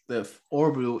the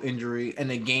orbital injury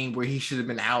in a game where he should have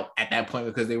been out at that point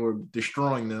because they were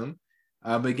destroying them.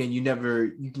 But again, you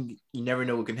never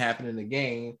know what can happen in the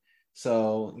game.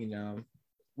 So,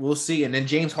 we'll see. And then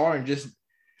James Harden just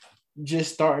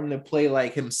starting to play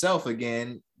like himself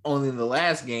again, only in the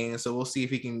last game. So we'll see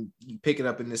if he can pick it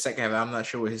up in the second half. I'm not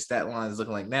sure what his stat line is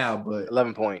looking like now, but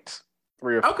 11 points.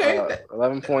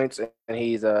 11 points, and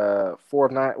he's 4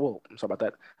 of 9. Well, I'm sorry about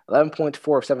that. 11 points,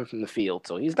 4 of 7 from the field.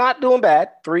 So he's not doing bad.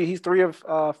 He's 3 of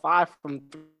 5 from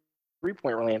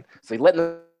 3-point land. So he's letting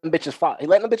them bitches fly.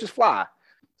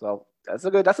 So that's a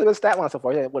good stat line so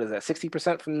far. Yeah, what is that?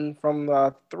 60%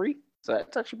 from 3. So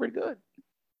that's actually pretty good.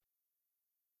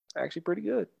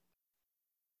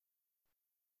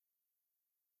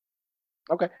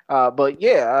 Okay. But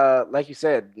yeah, like you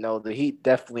said, the Heat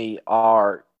definitely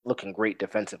are looking great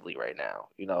defensively right now.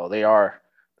 They are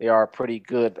pretty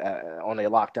good on a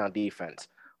lockdown defense.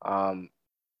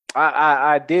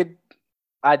 I do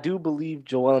believe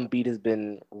Joel Embiid has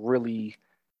been really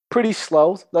pretty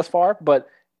slow thus far, but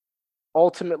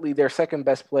ultimately their second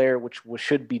best player, which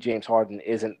should be James Harden,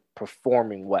 isn't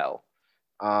performing well.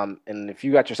 And if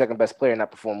you got your second best player not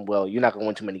performing well, you're not going to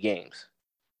win too many games.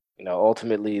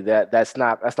 Ultimately that's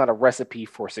not a recipe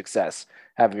for success,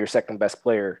 having your second best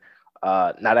player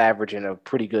not averaging a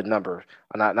pretty good number,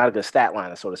 not a good stat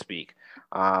line, so to speak.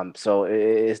 So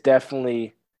it's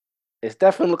definitely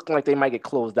looking like they might get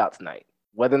closed out tonight.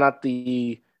 Whether or not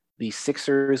the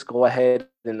Sixers go ahead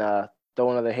and throw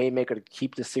another haymaker to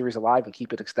keep this series alive and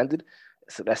keep it extended,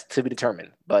 so that's to be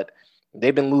determined. But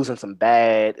they've been losing some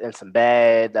bad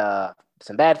It's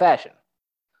in bad fashion.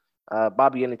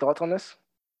 Bobby, any thoughts on this?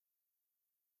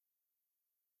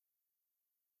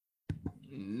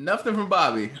 Nothing from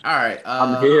Bobby. All right.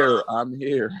 I'm here. All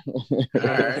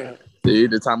right. See,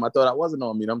 the time I thought I wasn't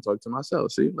on mute, I'm talking to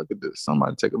myself. See, look at this.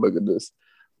 Somebody take a look at this.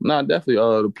 No, definitely.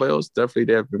 The playoffs definitely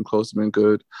they have been close, been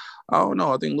good. I don't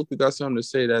know. I think Luka got something to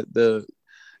say that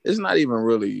it's not even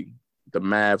really the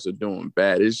Mavs are doing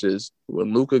bad. It's just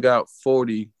when Luka got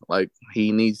 40, like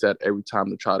he needs that every time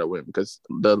to try to win. Because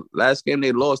the last game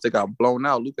they lost, they got blown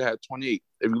out. Luka had 28.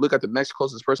 If you look at the next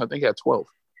closest person, I think he had 12.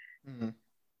 Mm-hmm.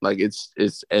 Like it's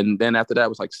and then after that it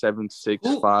was like 7, 6,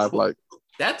 5. Like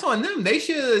that's on them. They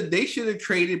should have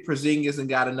traded Porzingis and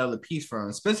got another piece from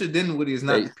him. Spencer Dinwiddie is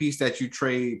not the piece that you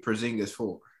trade Porzingis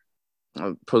for.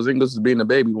 Porzingis is being a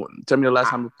baby. Tell me the last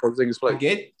time Porzingis played.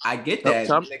 I get that.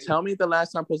 Tell me the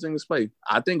last time Porzingis played.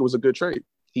 I think it was a good trade.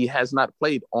 He has not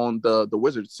played on the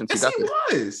Wizards since he got there.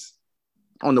 He was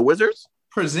on the Wizards.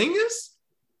 Porzingis.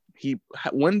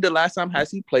 When the last time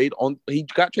has he played on? He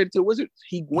got traded to the Wizards.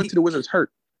 He went to the Wizards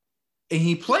hurt, and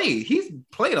he played. He's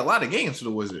played a lot of games for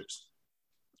the Wizards.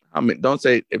 I mean, don't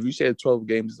say if you said 12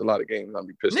 games is a lot of games. I'll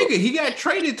be pissed off. He got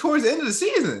traded towards the end of the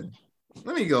season.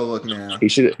 Let me go look now. He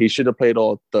should have played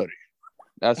all 30.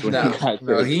 That's what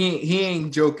he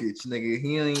ain't Jokic, nigga.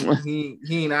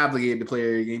 He ain't obligated to play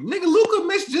every game. Nigga, Luka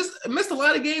missed a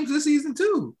lot of games this season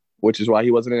too. Which is why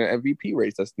he wasn't in an MVP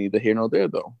race. That's neither here nor there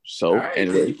though. So right,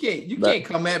 anyway, you can't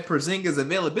come at Porzingis'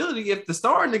 availability if the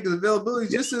star nigga's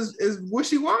availability just is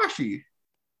wishy-washy.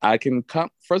 I can come.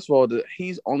 First of all,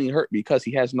 he's only hurt because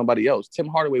he has nobody else. Tim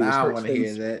Hardaway was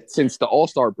hurt since the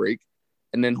All-Star break,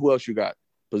 and then who else you got?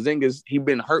 Porzingis, he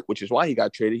been hurt, which is why he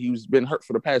got traded. He's been hurt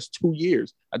for the past 2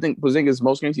 years. I think Porzingis,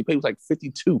 most games he played was like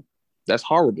 52. That's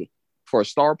horrible. For a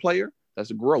star player,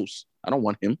 that's gross. I don't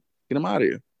want him. Get him out of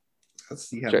here. Let's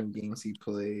see how many games he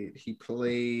played. He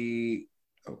played,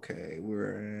 okay,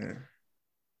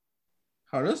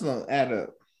 this don't add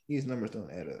up. These numbers don't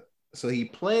add up. So he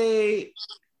played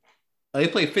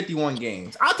 51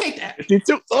 games. I'll take that.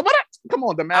 52. Come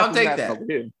on, the math. I'll take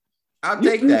that. I'll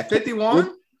take that.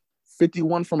 51?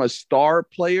 51 from a star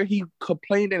player. He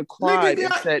complained and cried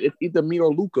and said it's either me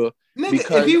or Luka.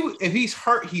 Nigga, if he's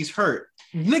hurt, he's hurt.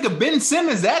 Nigga, Ben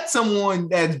Simmons, that's someone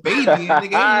that's baby. Nigga,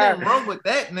 ain't nothing wrong with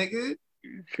that, nigga.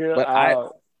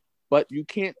 But you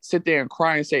can't sit there and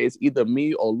cry and say it's either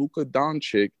me or Luka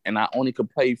Doncic, and I only could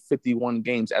play 51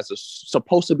 games as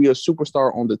supposed to be a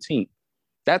superstar on the team.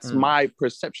 That's my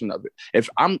perception of it.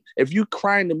 If you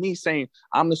crying to me saying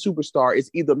I'm the superstar, it's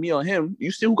either me or him.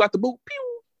 You see who got the boot? Pew.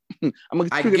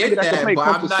 I get that,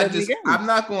 but I'm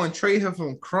not going to trade him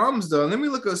from crumbs though. Let me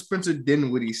look at Spencer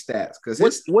Dinwiddie's stats because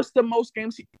what's the most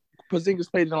games Porzingis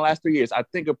played in the last 3 years? I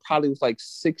think it probably was like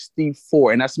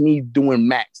 64, and that's me doing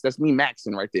max. That's me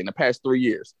maxing right there in the past 3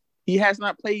 years. He has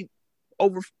not played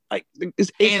over like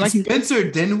it's 8. And like Spencer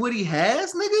Dinwiddie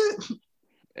has, nigga.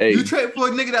 Hey, you trade for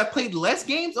a nigga that played less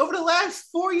games over the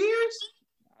last 4 years?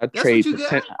 I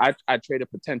traded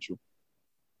potential.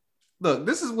 Look,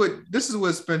 this is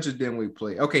what Spencer Dinwiddie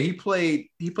played. Okay, he played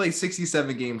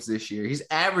 67 games this year. He's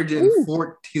averaging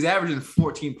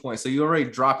 14 points. So you're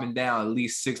already dropping down at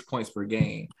least 6 points per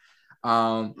game.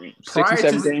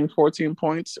 67 games, 14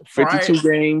 points, 52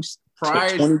 games,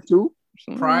 22.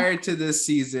 Prior to this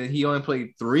season, he only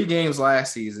played 3 games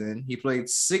last season. He played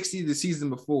 60 the season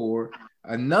before,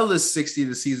 another 60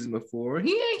 the season before.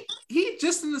 He's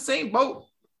just in the same boat.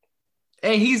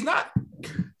 And he's not.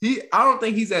 I don't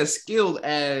think he's as skilled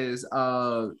as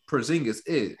Porzingis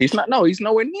is. He's not. No, he's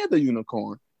nowhere near the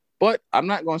unicorn. But I'm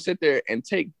not going to sit there and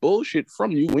take bullshit from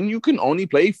you when you can only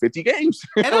play 50 games.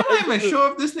 And I'm not even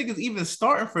sure if this nigga's even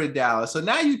starting for Dallas. So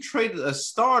now you traded a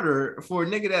starter for a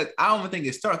nigga that I don't even think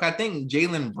is starting. I think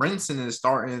Jalen Brunson is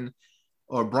starting,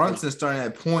 or Brunson's starting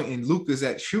at point, and Luka's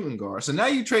at shooting guard. So now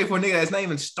you trade for a nigga that's not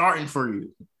even starting for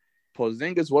you.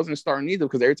 Porzingis wasn't starting either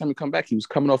because every time he come back, he was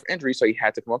coming off injury, so he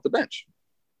had to come off the bench.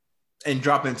 And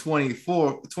dropping 22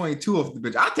 off the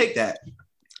bench. I'll take that.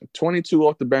 22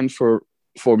 off the bench for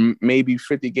maybe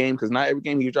 50 games because not every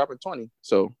game he's dropping 20.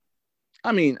 So,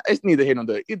 I mean, it's neither here nor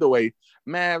there. Either way,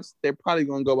 Mavs, they're probably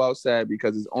going to go outside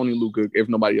because it's only Luka if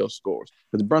nobody else scores.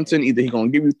 Because Brunson, either he's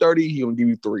going to give you 30, he's going to give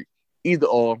you 3. Either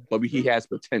or, but he has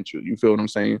potential. You feel what I'm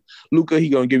saying? Luka,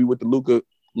 he's going to give you what the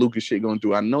Luka shit going to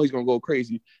do. I know he's going to go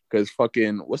crazy because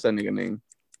fucking, what's that nigga name?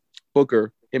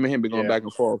 Booker, him and him be going back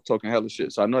and forth talking hella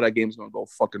shit. So I know that game's going to go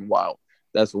fucking wild.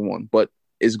 That's the one. But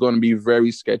it's going to be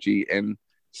very sketchy, and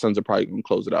Suns are probably going to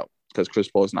close it out because Chris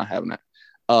Paul's not having that.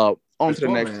 On Chris to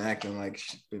the next. Been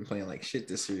been playing like shit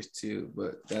this series too,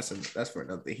 but that's for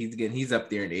another thing. He's up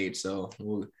there in age, so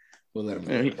we'll let him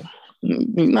go.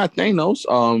 He's not Thanos.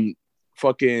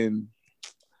 fucking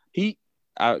he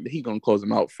gonna close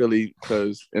him out, Philly,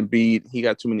 because Embiid, he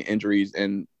got too many injuries,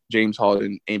 and James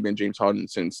Harden ain't been James Harden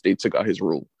since they took out his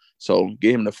rule. So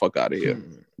get him the fuck out of here.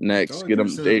 Next, get him.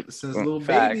 Since little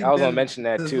baby, I was gonna mention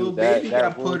that too. Little baby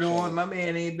got put on. My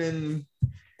man ain't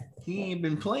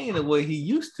been playing the way he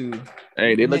used to.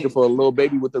 Hey, they looking for a little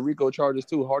baby with the Rico charges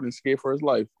too. Harden scared for his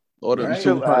life. Order right?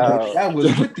 That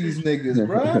was with these niggas,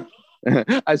 bro.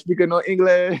 I speak no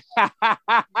English. Get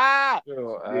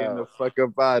the fuck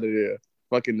up out of there.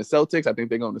 Fucking the Celtics, I think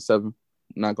they're going to 7.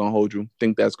 Not gonna hold you.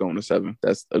 Think that's going to 7.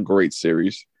 That's a great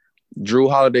series. Drew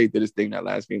Holiday did his thing that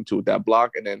last game too with that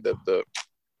block, and then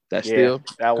that steal.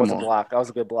 That was a block. That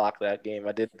was a good block that game.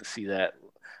 I did see that.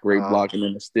 Great block, and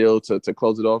then the steal to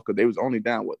close it off because they was only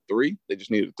down 3. They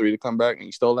just needed 3 to come back, and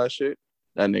he stole that shit.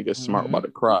 That nigga smart about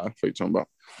to cry. What you talking about?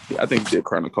 Yeah, I think he did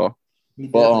cry in the car. He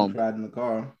definitely cried in the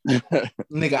car.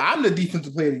 Nigga, I'm the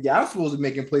defensive player. Yeah, I'm supposed to be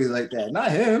making plays like that,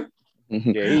 not him.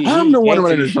 Yeah, I'm the one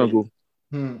running the circle.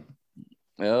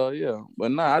 Hell yeah.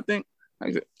 But nah, I think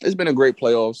it's been a great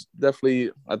playoffs.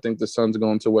 Definitely, I think the Suns are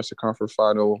going to Western Conference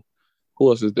Final. Who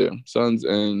else is there? Suns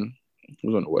and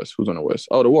who's on the West?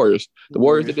 Oh, the Warriors. The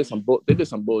Warriors, they did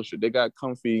some bullshit. They got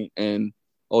comfy and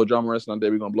John Morant's not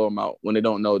there. We're gonna blow them out when they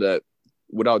don't know that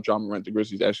without John Morant, the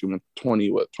Grizzlies actually went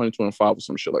 20-25 or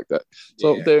some shit like that.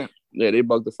 So they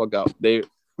bugged the fuck out.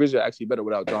 Grizzlies are actually better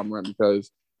without John Morant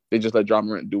because they just let John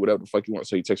Morant do whatever the fuck he wants.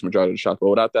 So he takes majority of the shots. But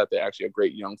without that, they're actually a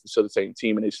great young facilitating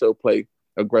team, and they still play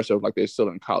aggressive like they're still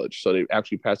in college. So they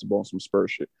actually pass the ball on some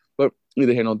Spurs shit. But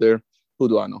neither here nor there. Who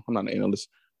do I know? I'm not an analyst.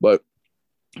 But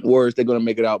Warriors, they're gonna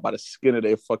make it out by the skin of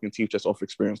their fucking teeth, just off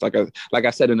experience. Like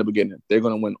I said in the beginning, they're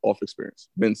gonna win off experience.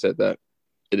 Ben said that.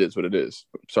 It is what it is.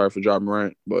 Sorry for John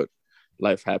Morant, but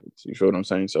life happens. You feel what I'm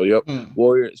saying? So yep,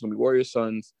 Warriors. It's gonna be Warriors,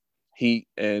 Suns, Heat,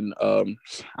 and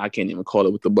I can't even call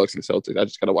it with the Bucks and Celtics. I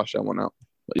just gotta watch that one out.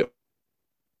 But yep.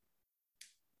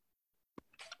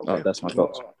 Okay. That's my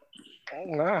thoughts.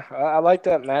 Nah, I like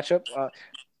that matchup.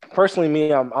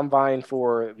 Personally, I'm vying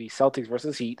for the Celtics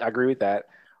versus Heat. I agree with that.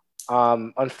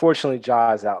 Unfortunately,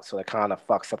 Ja is out, so that kind of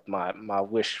fucks up my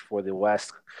wish for the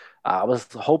West. I was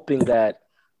hoping that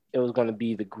it was going to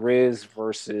be the Grizz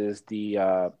versus the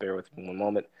bear with me one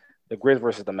moment, the Grizz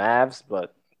versus the Mavs,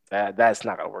 but that's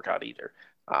not going to work out either.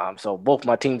 So both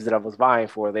my teams that I was vying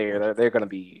for, they're going to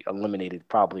be eliminated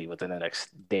probably within the next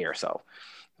day or so.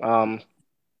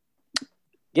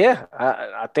 Yeah,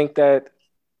 I think that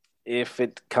if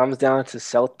it comes down to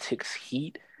Celtics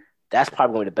Heat, that's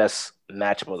probably one of the best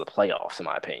matchup of the playoffs, in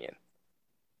my opinion.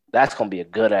 That's going to be a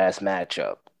good ass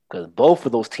matchup because both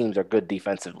of those teams are good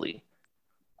defensively.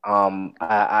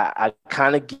 I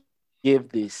kind of give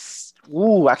this.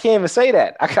 I can't even say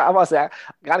that. I'm about to say I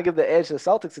gotta give the edge to the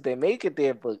Celtics if they make it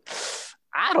there, but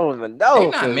I don't even know. They're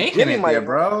not making it there,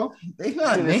 bro. They're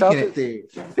not making it there.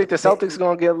 Think the Celtics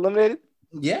gonna get eliminated?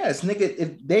 Yes, nigga.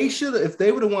 If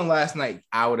they would have won last night,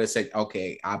 I would have said,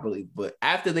 okay, I believe. But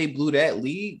after they blew that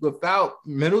lead without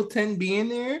Middleton being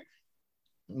there,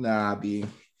 nah, B.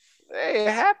 Hey,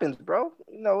 it happens, bro.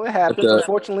 You know, it happens.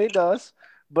 Unfortunately, it does.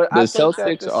 But the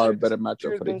Celtics are a better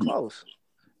matchup for the Heat. Close.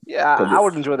 Yeah, I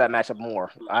would enjoy that matchup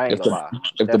more. I ain't gonna lie.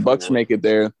 If the Bucks make it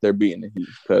there, they're beating the Heat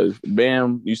because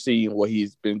Bam, you see what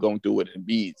he's been going through with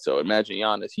Embiid. So imagine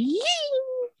Giannis,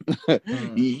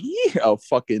 a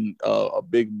fucking a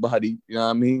big body. You know what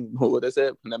I mean? What they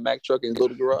said in that Mack truck in his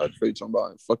little garage. What you talking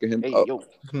about? Fucking him up.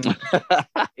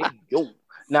 Hey yo.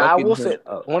 Now I will say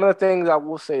one of the things I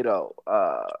will say though,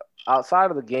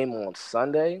 outside of the game on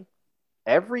Sunday.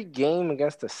 Every game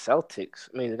against the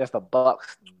Celtics, against the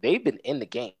Bucks, they've been in the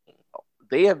game.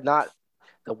 They have not.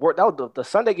 The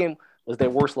Sunday game was their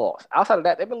worst loss. Outside of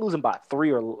that, they've been losing by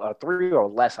three or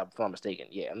less. If I'm not mistaken.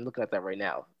 Yeah, I'm looking at that right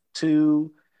now.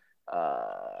 2.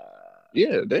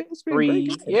 Yeah,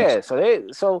 3. Yeah,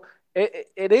 so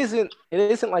it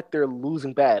isn't like they're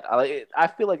losing bad. I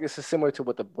feel like this is similar to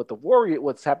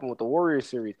what's happened with the Warriors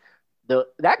series.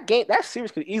 That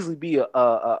series could easily be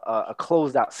a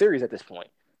closed out series at this point.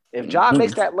 If Ja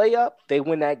makes that layup, they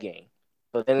win that game.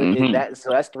 But then that's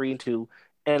 3-2.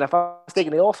 And if I'm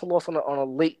mistaken, they also lost on a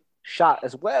late shot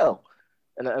as well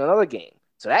in another game.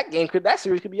 So that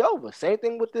series could be over. Same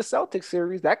thing with this Celtics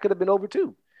series. That could have been over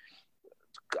too.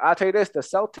 I'll tell you this: the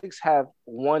Celtics have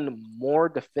won more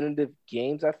definitive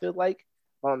games. I feel like,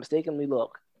 if I'm mistakenly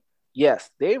look. Yes,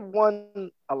 they've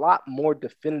won a lot more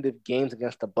definitive games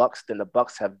against the Bucks than the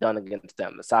Bucks have done against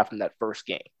them, aside from that first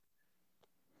game.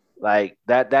 Like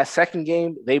that second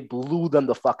game, they blew them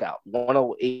the fuck out.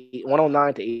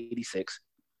 109 to 86.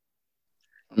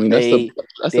 That's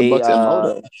the Bucks at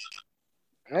Moto.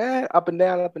 Up and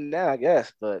down, I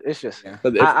guess. But it's just, Yeah.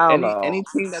 But if I don't any know.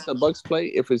 team that the Bucks play,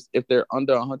 if they're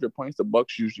under 100 points, the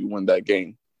Bucks usually win that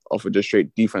game off of just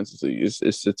straight defensively.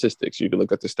 It's statistics. You can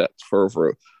look at the stats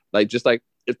for like just like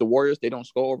if the Warriors they don't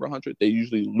score over 100, they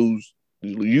usually lose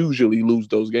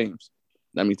those games.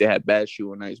 That means they had bad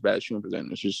shooting nights, bad shooting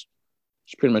percentage. It's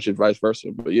pretty much vice versa.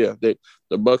 But yeah,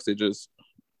 the Bucks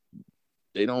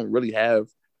they don't really have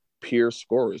pure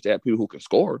scorers. They have people who can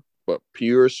score, but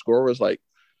pure scorers like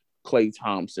Klay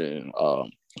Thompson,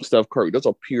 Steph Curry, those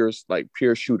are pure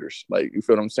shooters. Like you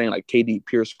feel what I'm saying? Like KD,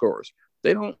 pure scorers.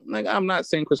 They don't like. I'm not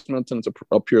saying Chris Middleton's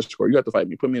a pure scorer. You have to fight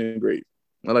me. Put me in the grave.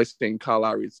 I like saying Kyle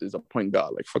Lowry is a point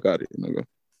guard. Like fuck out of here, nigga.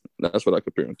 That's what I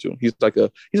compare him to. He's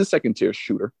a second tier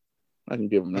shooter. I can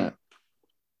give him that.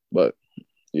 But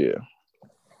yeah,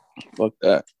 fuck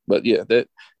that. But yeah, that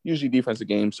usually defensive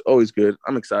games always good.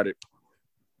 I'm excited,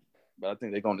 but I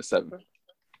think they're going to 7.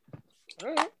 All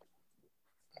right.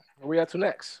 Where we at to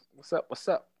next? What's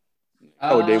up?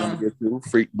 Oh, they want to get to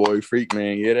freak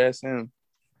man. Yeah, that's him.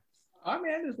 I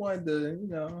mean, I just wanted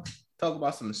to, talk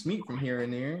about some Smeet from here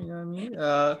and there. You know what I mean?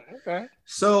 Okay.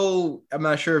 So I'm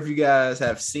not sure if you guys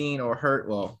have seen or heard.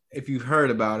 Well, if you've heard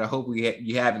about, I hope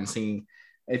you haven't seen.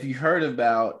 If you heard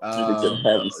about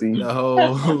the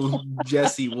whole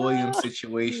Jesse Williams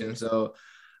situation, so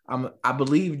I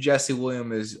believe Jesse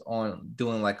Williams is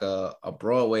doing like a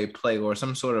Broadway play or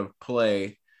some sort of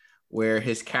play where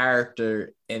his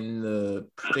character in the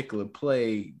particular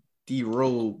play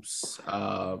derobes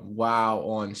while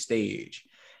on stage.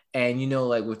 And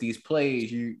like with these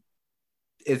plays,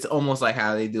 it's almost like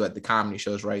how they do at the comedy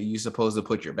shows, right? You're supposed to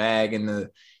put your bag in the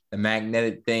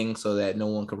magnetic thing so that no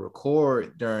one can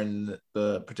record during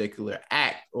the particular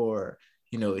act or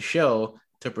the show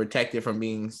to protect it from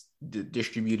being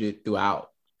distributed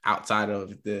outside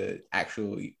of the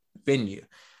actual venue.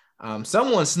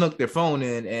 Someone snuck their phone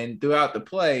in, and throughout the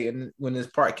play, and when this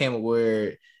part came up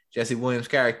where Jesse Williams'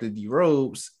 character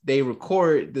derobes, they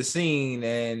record the scene,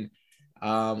 and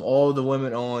all the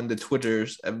women on the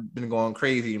Twitters have been going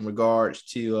crazy in regards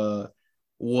to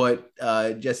what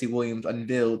Jesse Williams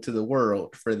unveiled to the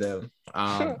world for them.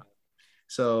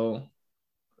 So,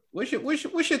 what's your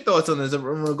thoughts on this in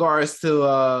regards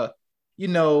to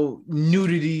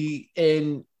nudity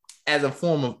and as a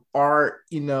form of art?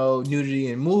 Nudity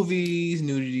in movies,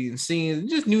 nudity in scenes,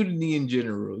 just nudity in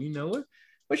general.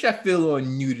 What's your feel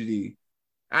on nudity?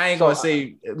 I ain't gonna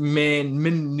say men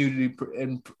nudity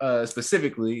and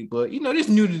specifically, but just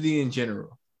nudity in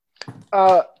general.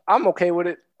 I'm okay with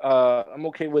it. I'm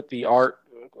okay with the art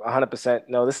 100%.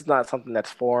 No, this is not something that's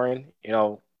foreign.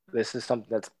 This is something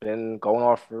that's been going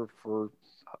on for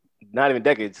not even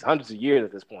decades, hundreds of years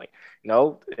at this point.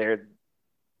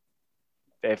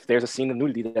 If there's a scene of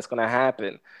nudity that's going to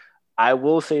happen, I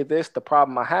will say this: the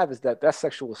problem I have is that that's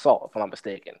sexual assault, if I'm not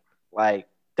mistaken. Like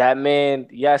that man,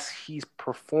 yes, he's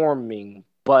performing,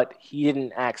 but he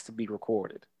didn't ask to be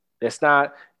recorded. It's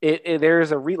not.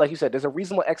 There's like you said, there's a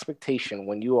reasonable expectation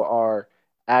when you are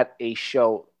at a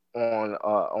show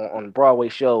on Broadway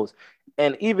shows,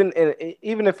 and even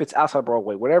if it's outside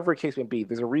Broadway, whatever the case may be,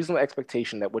 there's a reasonable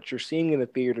expectation that what you're seeing in the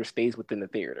theater stays within the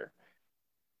theater.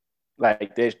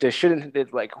 Like there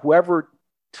shouldn't, like whoever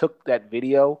took that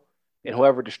video and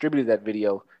whoever distributed that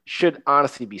video should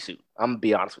honestly be sued. I'm gonna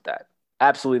be honest with that.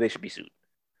 Absolutely, they should be sued.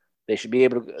 They should be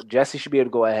able to. Jesse should be able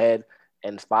to go ahead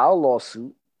and file a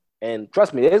lawsuit. And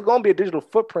trust me, there's gonna be a digital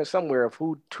footprint somewhere of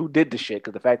who did the shit.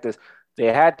 Because the fact is,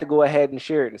 they had to go ahead and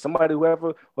share it. And somebody,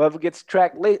 whoever gets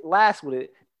tracked last with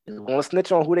it, is gonna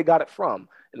snitch on who they got it from.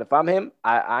 And if I'm him,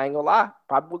 I ain't gonna lie,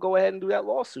 probably will go ahead and do that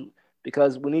lawsuit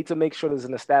because we need to make sure there's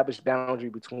an established boundary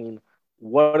between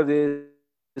what it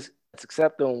is that's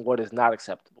acceptable and what is not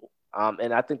acceptable.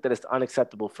 And I think that it's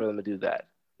unacceptable for them to do that.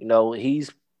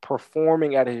 He's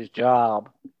performing at his job.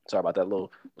 Sorry about that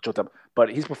little choked up.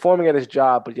 But he's performing at his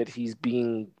job, but yet he's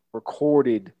being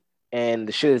recorded and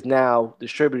the shit is now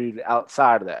distributed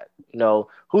outside of that.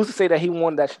 Who's to say that he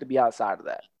wanted that shit to be outside of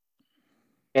that?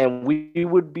 And we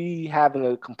would be having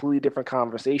a completely different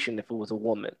conversation if it was a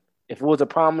woman. If it was a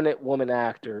prominent woman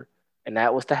actor and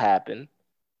that was to happen,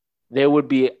 there would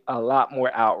be a lot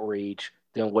more outrage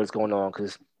than what is going on.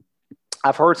 Because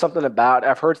I've heard stuff about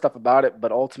it,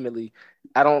 but ultimately,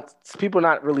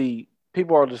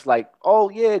 people are just like, oh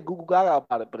yeah, Google Gaga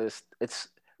about it, but there's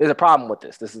a problem with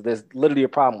this. There's literally a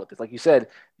problem with this. Like you said,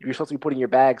 you're supposed to be putting your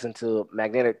bags into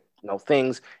magnetic,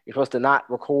 things. You're supposed to not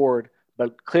record,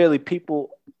 but clearly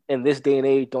people in this day and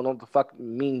age don't know what the fuck it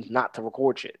means not to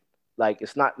record shit. Like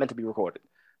it's not meant to be recorded.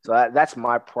 So that's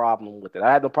my problem with it.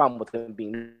 I have no problem with him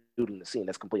being nude in the scene.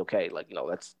 That's completely okay. Like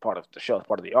that's part of the show. It's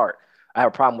part of the art. I have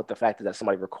a problem with the fact that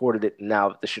somebody recorded it and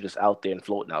now the shit is out there and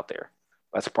floating out there.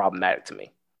 That's problematic to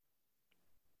me.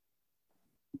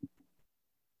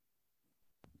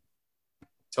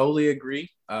 Totally agree.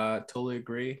 Totally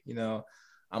agree. You know,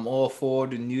 I'm all for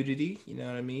the nudity. You know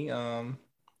what I mean?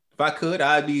 If I could,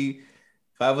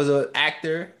 if I was an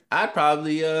actor, I'd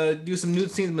probably do some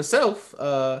nude scenes myself.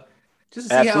 Just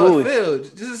to see how it feels.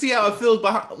 Just to see how it feels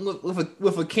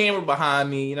with a camera behind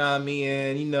me. You know what I mean?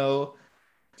 And you know,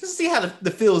 just see how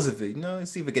the feels of it. You know,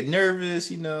 see if I get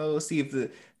nervous. You know, see if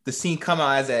the scene come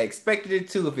out as I expected it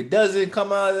to. If it doesn't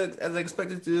come out as I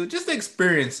expected it to, just to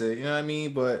experience it. You know what I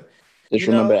mean? But just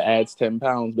remember, it adds 10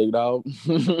 pounds, big dog.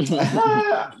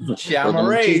 Shit, I'm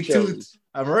already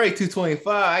 225.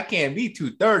 I can't be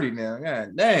 230 now.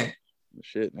 God dang.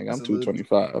 Shit, nigga, I'm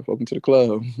 225. Welcome to the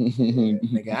club.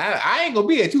 Nigga, I ain't gonna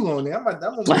be here too long. Nigga. I'm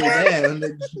gonna go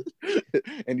down.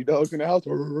 And you dogs in the house.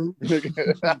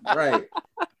 Right.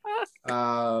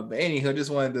 But anyhow,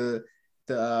 just wanted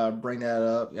to bring that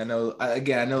up. I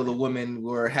know the women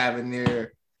were having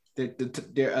their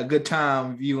a good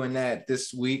time viewing that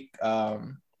this week.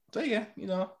 So yeah, you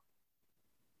know,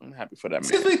 I'm happy for that,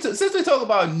 man. Since we talk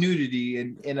about nudity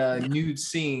and nude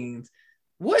scenes,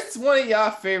 what's one of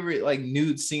y'all favorite like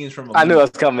nude scenes from a movie? I knew it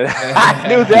was coming. I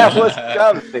knew that was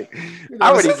coming. I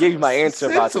already gave you my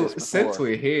answer about this before. Since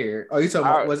we're here, you talking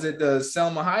about, was it the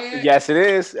Selma Hayek? Yes, it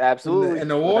is. Absolutely. In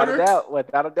the water?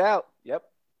 Without a doubt. Yep.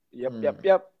 I'm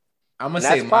gonna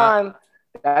say fine.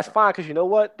 That's fine, because you know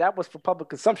what? That was for public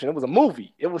consumption. It was a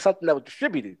movie. It was something that was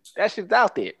distributed. That shit's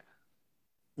out there.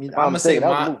 I'm gonna say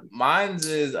mine's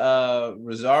is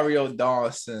Rosario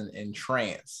Dawson in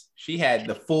Trance. She had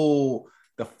the full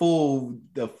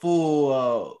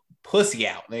pussy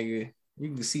out, nigga.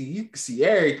 You can see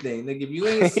everything, nigga. If you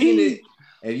ain't seen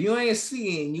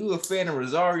it, you a fan of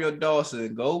Rosario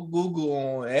Dawson, go Google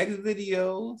on X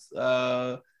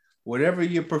videos, whatever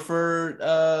your preferred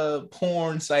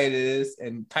porn site is,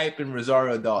 and type in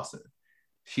Rosario Dawson.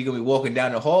 She gonna be walking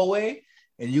down the hallway,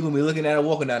 and you're gonna be looking at her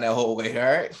walking down that hallway. All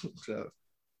right, so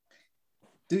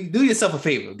do yourself a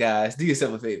favor, guys. Do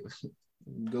yourself a favor.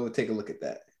 Go take a look at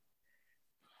that.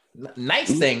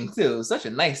 Nice thing too. Such a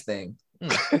nice thing.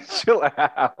 Chill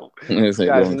out. This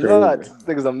guy's nuts. This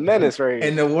nigga's a menace, right?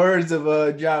 In the words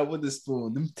of John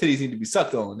Witherspoon, them titties need to be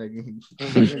sucked on, nigga.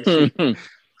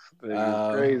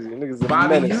 Crazy. Niggas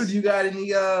Bobby, you got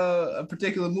any a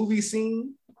particular movie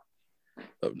scene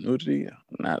of nudity?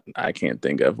 I can't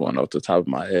think of one off the top of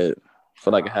my head. I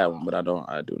feel like I had one, but I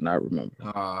do not remember.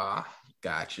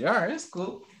 Gotcha. All right, that's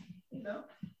cool. You know,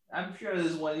 I'm sure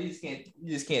there's one you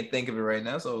just can't think of it right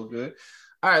now. So good.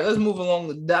 All right, let's move along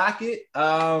the docket.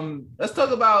 Let's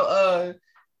talk about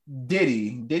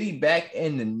Diddy. Diddy back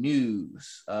in the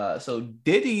news. So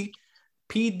Diddy,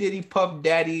 P. Diddy Puff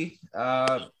Daddy,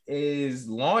 is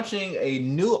launching a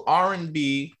new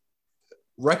R&B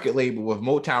record label with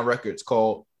Motown Records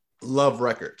called Love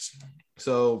Records.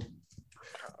 So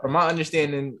from my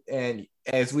understanding, and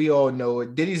as we all know,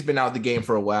 Diddy's been out the game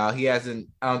for a while. I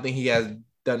don't think he has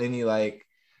done any like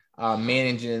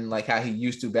managing like how he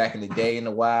used to back in the day in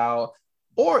a while,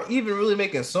 or even really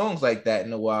making songs like that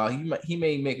in a while. He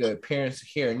may make an appearance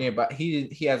here and there, but he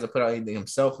hasn't put out anything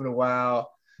himself in a while.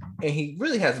 And he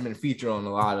really hasn't been featured on a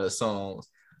lot of songs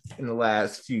in the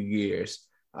last few years.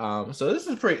 So this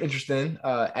is pretty interesting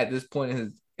at this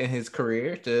point in his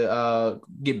career to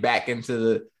get back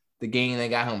into the game that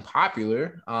got him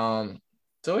popular.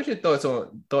 So what's your thoughts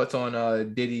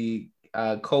on Diddy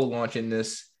co-launching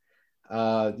this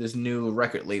new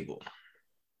record label?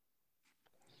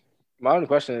 My only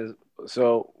question is,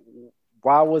 so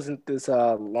why wasn't this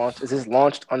launched? Is this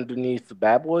launched underneath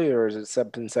Bad Boy, or is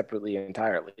it been separately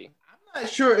entirely? I'm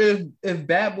not sure if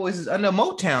Bad Boys is under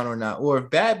Motown or not, or if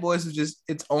Bad Boys is just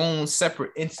its own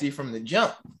separate entity from the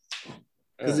jump.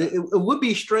 Because it would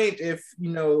be strange if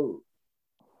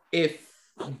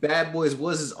Bad Boys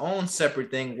was his own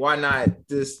separate thing. Why not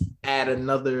just add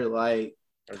another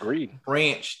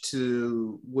branch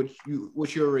to what you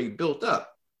already built up?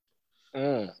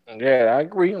 Yeah, I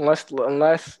agree. Unless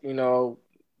if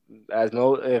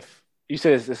you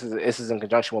said this is in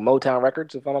conjunction with Motown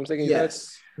Records, if I'm not mistaken.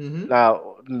 Yes. Mm-hmm.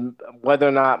 Now, whether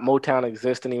or not Motown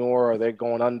exists anymore, or they're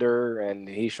going under, and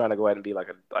he's trying to go ahead and be like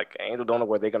Angel Donor,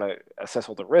 where they're gonna assess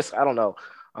all the risk. I don't know,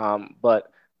 but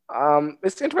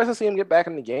it's interesting to see him get back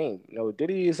in the game.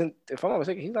 Diddy isn't, if I'm not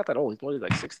mistaken, he's not that old. He's only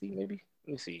like 60, maybe.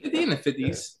 Let me see. He's in the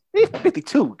 50s. He's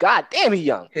 52. God damn, he's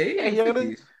young. He ain't younger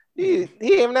than. He ain't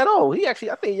even that old. He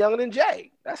actually, I think, younger than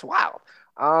Jay. That's wild.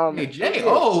 Jay,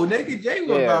 nigga,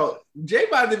 Jay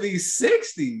about to be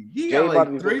 60. He got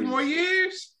like 3 more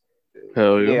years.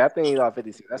 Hell yeah. Yeah, I think he's about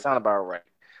 56. That sounds about right.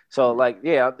 So like,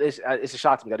 yeah, it's a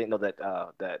shock to me. I didn't know that.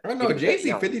 I know Diddy was that Jay-Z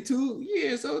young. 52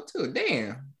 years old too.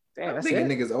 Damn, Damn, I'm that's thinking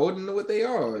it. niggas older than what they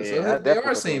are. Yeah, So I they definitely are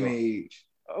thought they same were. age.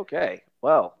 Okay.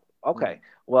 Well,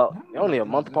 they're only a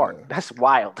month apart. That's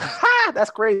wild.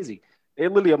 That's crazy. They're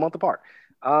literally a month apart.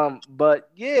 But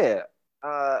yeah,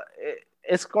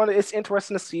 it's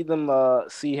interesting to see them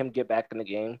see him get back in the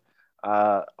game.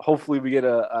 Hopefully we get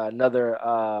another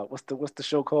what's the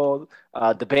show called?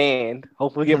 The Band.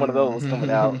 Hopefully we get one of those coming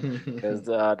out because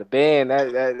the Band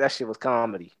that shit was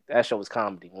comedy. That show was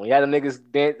comedy. When you had the niggas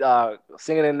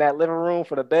singing in that living room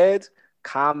for the beds,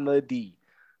 comedy.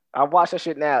 I watch that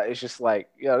shit now. It's just like,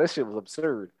 this shit was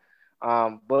absurd.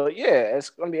 But yeah,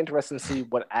 it's gonna be interesting to see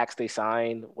what acts they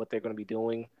sign, what they're gonna be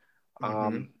doing.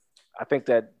 I think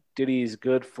that Diddy's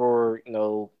good for,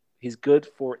 he's good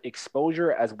for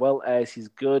exposure as well as he's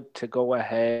good to go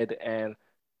ahead and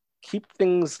keep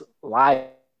things lively,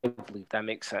 if that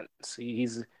makes sense.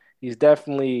 He's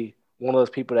definitely one of those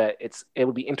people that it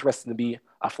would be interesting to be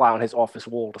a fly on his office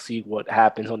wall to see what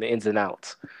happens on the ins and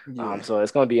outs. Yeah. So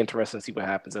it's going to be interesting to see what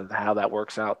happens and how that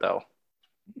works out, though.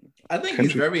 I think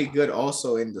he's very good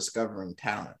also in discovering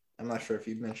talent. I'm not sure if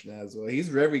you mentioned that as well. He's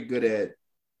very good at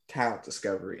talent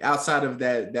discovery outside of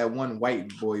that one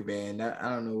white boy band. I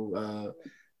don't know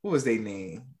what was their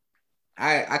name.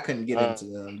 I couldn't get into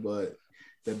them, but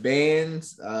the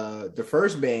bands, the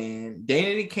first band,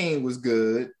 Danity Kane was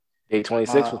good. Day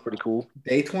 26 was pretty cool.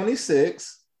 Day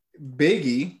 26,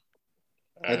 Biggie.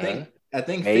 I think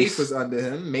Faith was under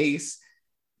him. Mace.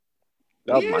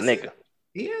 That was my nigga.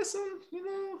 He had some,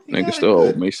 Nigga still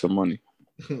owe Mace some money.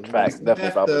 Facts,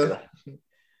 definitely.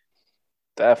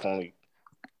 Definitely.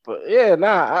 But yeah,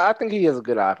 I think he has a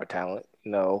good eye for talent,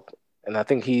 and I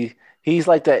think he's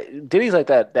like that. Diddy's like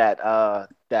that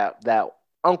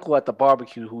uncle at the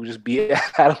barbecue who just be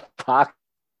out of pocket.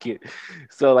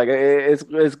 So like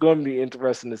it's going to be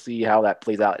interesting to see how that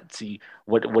plays out and see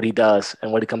what he does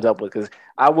and what he comes up with. Because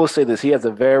I will say this, he has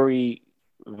a very,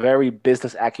 very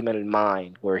business acumen in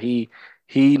mind where he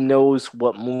knows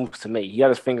what moves to make. He got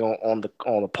his finger on the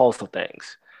pulse of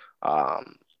things.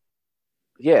 I'm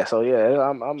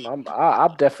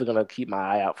definitely gonna keep my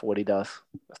eye out for what he does.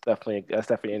 That's definitely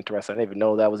interesting. I didn't even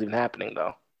know that was even happening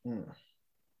though.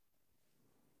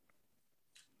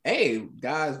 Hey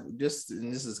guys, this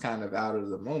is kind of out of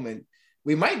the moment.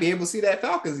 We might be able to see that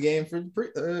Falcons game for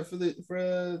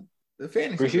the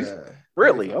fantasy.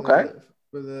 Really? Okay.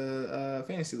 For the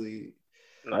fantasy league.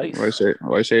 Nice. Why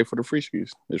I say for the free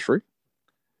skis? It's free.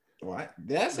 What?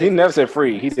 He never said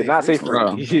free. He did not say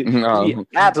free. He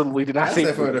absolutely did not say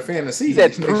free. For the fantasy. He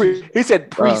said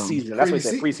preseason. That's what he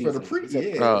said.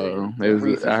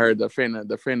 Preseason. I heard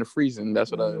the fan of freezing.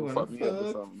 That's what I fucked me up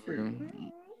with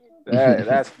something.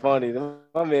 That's funny.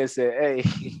 My man said, "Hey,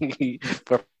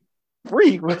 for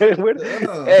free." Hey,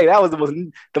 that was the most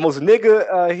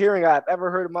nigga hearing I've ever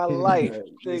heard in my life.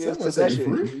 Someone said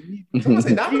free. Someone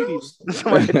said Domino's.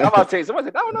 Somebody said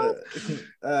Domino's.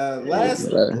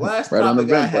 Last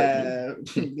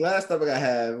topic I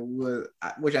have was,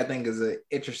 which I think is an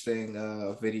interesting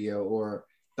video, or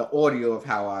the audio of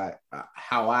how I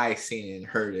seen and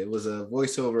heard it. It was a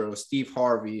voiceover of Steve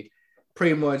Harvey,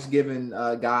 pretty much giving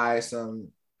guys some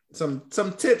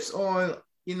tips on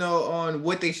on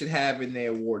what they should have in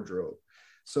their wardrobe.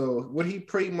 So what he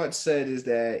pretty much said is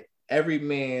that every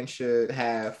man should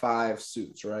have 5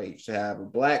 suits, right? You should have a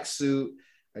black suit,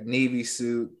 a navy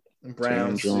suit, a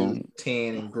brown suit,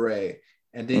 tan, and gray.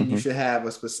 And then you should have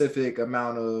a specific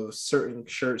amount of certain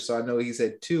shirts. So I know he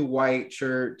said 2 white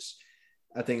shirts,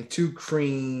 I think 2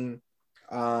 cream,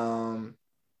 2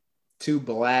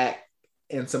 black,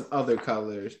 and some other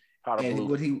colors. And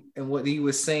what he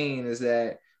was saying is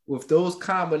that with those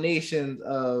combinations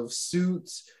of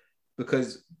suits,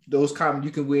 because those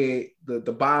you can wear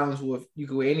the bottoms you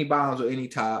can wear any bottoms or any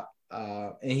top.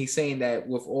 And he's saying that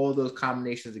with all those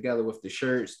combinations together, with the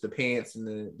shirts, the pants, and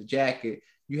the jacket,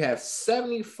 you have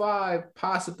 75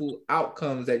 possible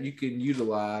outcomes that you can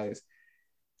utilize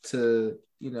to,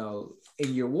 in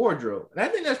your wardrobe. And I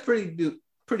think that's pretty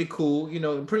cool,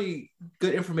 and pretty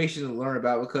good information to learn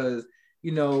about, because,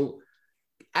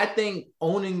 I think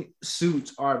owning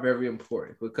suits are very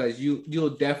important, because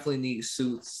you'll definitely need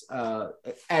suits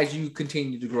as you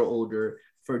continue to grow older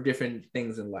for different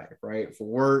things in life, right? For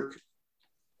work,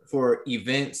 for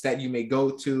events that you may go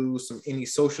to, any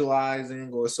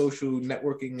socializing or social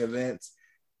networking events.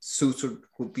 Suits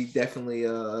would be definitely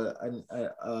a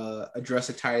dress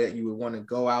attire that you would want to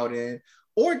go out in,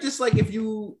 or just like if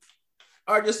you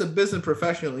are just a business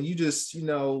professional and you just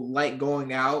like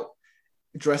going out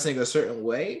dressing a certain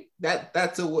way,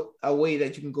 that's a way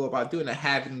that you can go about doing it,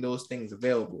 having those things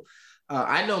available.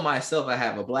 I know myself. I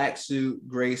have a black suit,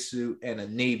 gray suit, and a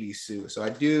navy suit. So I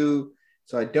do.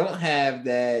 So I don't have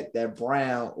that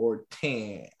brown or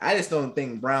tan. I just don't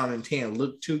think brown and tan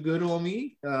look too good on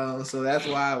me. So that's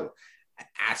why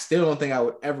I still don't think I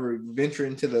would ever venture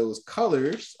into those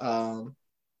colors. But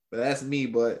that's me.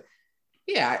 But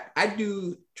yeah, I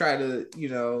do try to,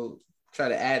 try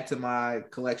to add to my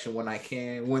collection when I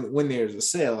can, when there's a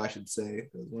sale, I should say.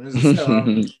 When there's a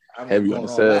sale, I'm heavy on the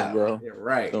sales, bro. Yeah,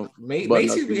 right.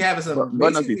 Macy's be having some.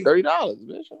 But must be $30,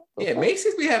 bitch. Yeah,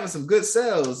 Macy's be having some good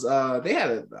sales. They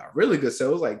had a really good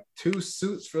sale. It was like 2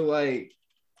 suits for like,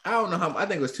 I don't know how. I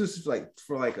think it was 2 suits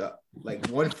for like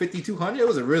 150, 200. It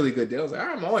was a really good deal. I was like,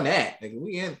 I'm on that. Like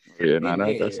we in. Yeah,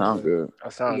 that sounds good.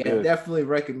 That sounds good. Definitely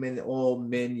recommend all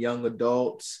men, young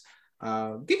adults.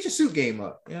 Get your suit game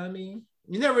up. You know what I mean?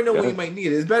 You never know when you might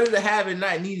need it. It's better to have it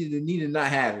not needed than need it not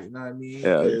have it. You know what I mean?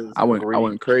 Yeah, I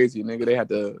went crazy, nigga. They had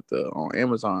the on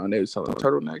Amazon. They were selling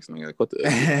turtlenecks, nigga. I put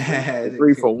the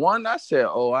 3 for 1. I said,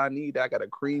 oh, I got a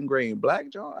cream gray and black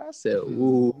John. I said,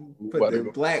 ooh, put the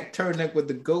black turtleneck with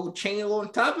the gold chain on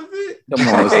top of it. Come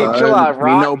on, hey, son. chill out,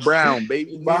 Rock. Nino Brown,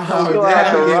 baby. With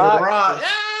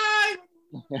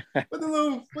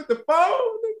the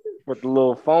phone. With the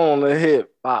little phone on the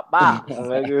hip, bop bop. You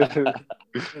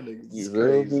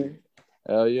feel me?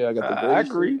 Hell yeah, I got the. I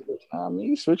agree. I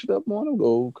mean, switch it up on them,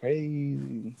 go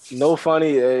crazy. No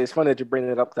funny. It's funny that you're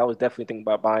bringing it up because I was definitely thinking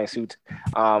about buying suits.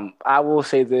 I will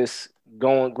say this: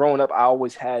 growing up, I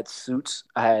always had suits.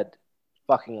 I had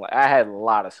a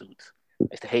lot of suits. I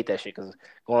used to hate that shit because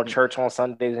going to church on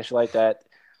Sundays and shit like that.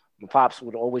 My pops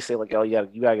would always say like, "Oh, you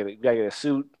gotta get a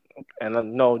suit."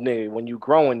 And no, nigga, when you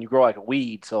grow like a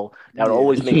weed, so that would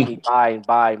always make me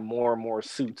buy more and more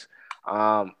suits.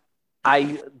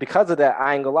 Because of that,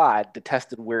 I ain't gonna lie, I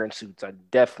detested wearing suits. I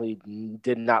definitely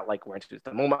did not like wearing suits.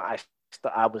 The moment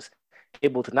I was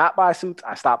able to not buy suits,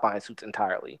 I stopped buying suits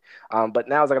entirely. But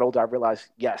now as I got older, I realized,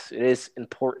 yes, it is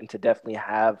important to definitely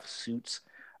have suits.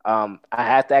 I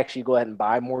had to actually go ahead and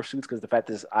buy more suits because the fact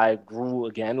is I grew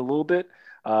again a little bit.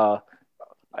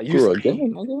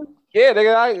 Yeah,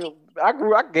 nigga,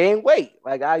 I gained weight.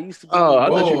 Like I used to be. Oh, I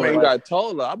thought you got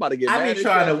taller. I'm about to get mad. I be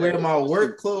trying to wear my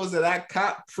work clothes that I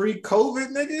caught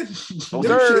pre-COVID, nigga.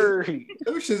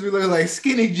 Them shits be looking like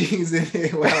skinny jeans in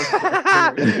there.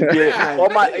 All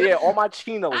my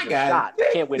chinos are shot. I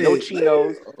can't wear no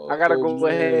chinos. I gotta go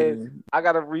ahead. I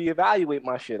gotta reevaluate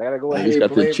my shit. I gotta go ahead. He's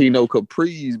got the chino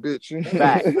capris, bitch.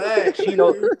 Back.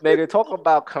 Chino, nigga, talk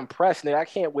about compressed, nigga. I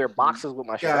can't wear boxers with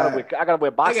my shit. I gotta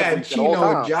wear boxers. I got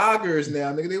chino joggers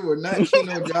now, nigga. They were not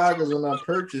chino joggers when I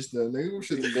purchased them. Nigga,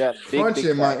 should crunch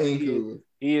in my ankle.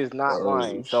 He is not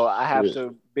lying. So I have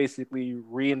to basically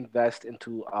reinvest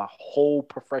into a whole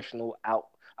professional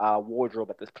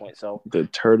wardrobe at this point. So the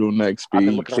turtleneck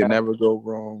speed can never go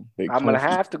wrong. I'm gonna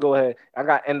have to go ahead.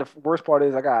 And the worst part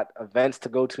is I got events to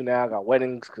go to now. I got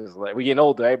weddings because we're getting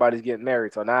older. Everybody's getting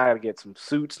married, so now I gotta get some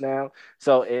suits now.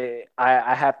 So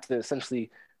I have to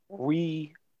essentially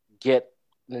get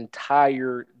an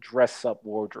entire dress up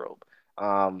wardrobe.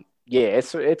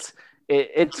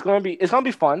 It's gonna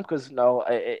be fun because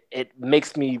it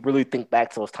makes me really think back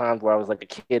to those times where I was like a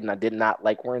kid and I did not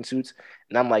like wearing suits,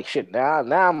 and I'm like shit now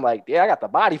I'm like, yeah, I got the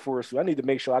body for a suit. I need to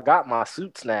make sure I got my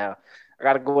suits now. I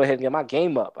gotta go ahead and get my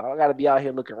game up. I gotta be out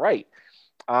here looking right.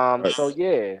 So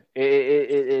yeah,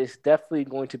 it's definitely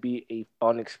going to be a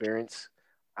fun experience.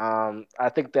 I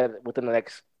think that within the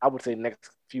next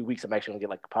few weeks, I'm actually gonna get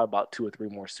like probably about 2 or 3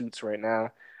 more suits right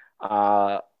now.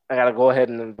 I gotta go ahead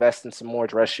and invest in some more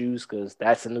dress shoes because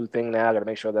that's a new thing now. I gotta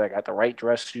make sure that I got the right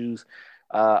dress shoes.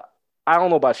 I don't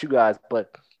know about you guys,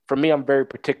 but for me, I'm very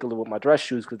particular with my dress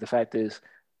shoes because the fact is,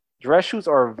 dress shoes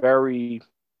are a very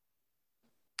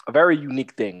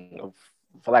unique thing,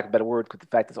 for lack of a better word. Because the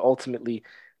fact is, ultimately,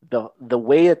 the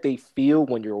way that they feel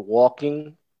when you're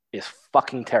walking is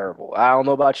fucking terrible. I don't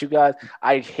know about you guys.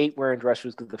 I hate wearing dress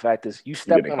shoes because the fact is, you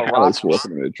step on a rock.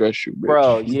 Walking in a dress shoe, bitch.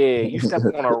 Bro. Yeah, you step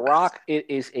on a rock, it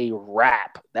is a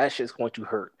wrap. That shit's going to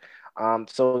hurt.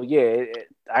 So yeah,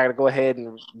 I gotta go ahead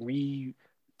and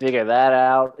figure that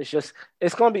out.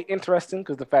 It's gonna be interesting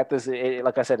because the fact is,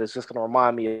 like I said, it's just gonna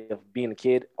remind me of being a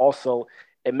kid. Also,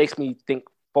 it makes me think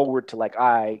forward to like,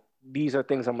 these are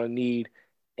things I'm gonna need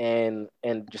and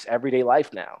just everyday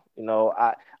life now.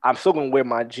 I'm still gonna wear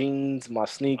my jeans, my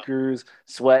sneakers,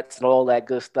 sweats, and all that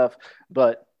good stuff.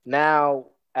 But now,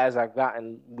 as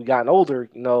we gotten older,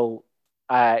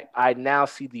 I now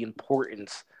see the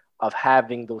importance of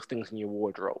having those things in your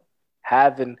wardrobe,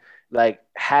 having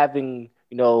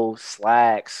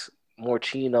slacks, more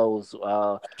chinos,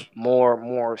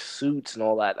 more suits, and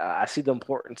all that. I see the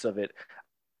importance of it.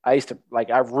 I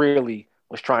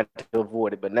was trying to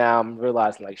avoid it. But now I'm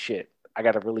realizing like shit, I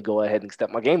got to really go ahead and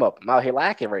step my game up. I'm out here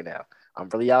lacking right now. I'm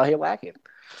really out here lacking.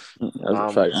 That's a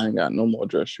fact. I ain't got no more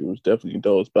dress shoes. Definitely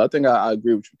those. But I think I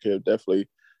agree with you, kid. Definitely.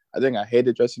 I think I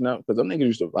hated dressing up because them niggas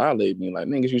used to violate me. Like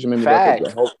niggas used to make me look like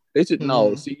Jehovah. They said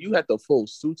no. See, you had the full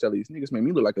suits at least. Niggas made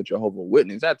me look like a Jehovah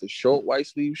Witness. I had the short white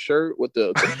sleeve shirt with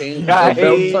the cane.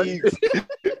 Yikes!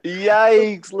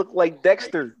 Yikes! Look like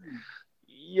Dexter.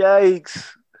 Yikes!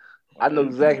 I know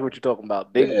exactly what you're talking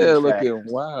about. Big looking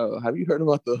wow. Have you heard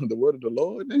about the word of the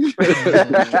Lord?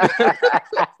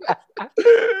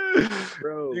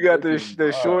 Bro, you got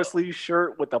the short sleeve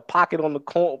shirt with the pocket on the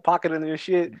pocket in your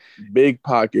shit. Big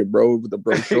pocket, bro, with the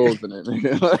brochures in it.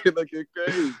 Looking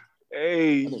crazy.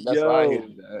 Hey, that's why I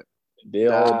hated that. Day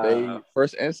all day,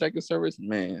 first and second service,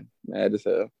 man, mad as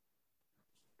hell.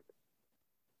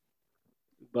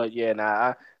 But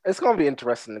yeah, it's gonna be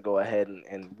interesting to go ahead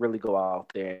and really go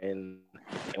out there and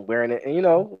wearing it.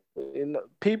 And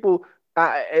people,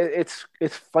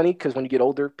 it's funny because when you get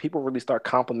older, people really start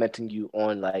complimenting you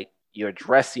on like your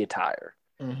dressy attire.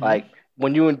 Mm-hmm. Like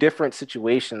when you're in different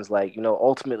situations, like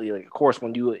ultimately, like of course,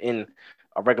 when you're in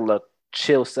a regular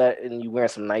chill set and you wearing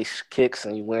some nice kicks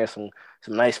and you wearing some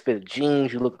nice fitted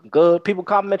jeans, you look good. People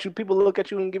compliment you. People look at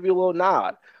you and give you a little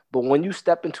nod. But when you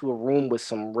step into a room with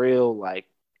some real like,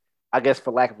 I guess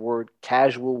for lack of a word,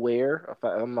 casual wear.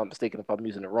 I'm not mistaken if I'm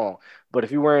using it wrong, but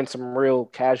if you're wearing some real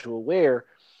casual wear,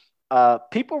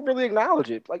 people really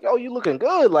acknowledge it. Like, oh, you looking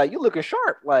good. Like, you looking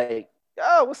sharp. Like,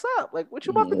 oh, what's up? Like, what you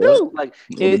about to do? Like,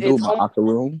 it's my octa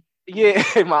room. Yeah,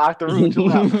 my octa room.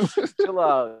 Chill out. Chill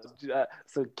out.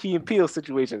 It's a Key and Peele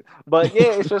situation. But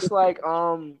yeah, it's just like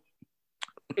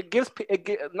it gives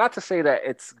not to say that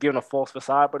it's giving a false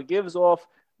facade, but it gives off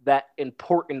that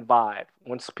important vibe.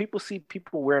 When people see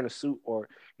people wearing a suit or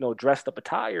dressed up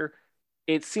attire,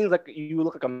 it seems like you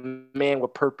look like a man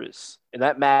with purpose, and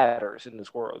that matters in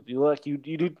this world. You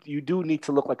do need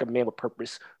to look like a man with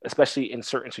purpose, especially in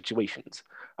certain situations.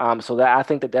 So that I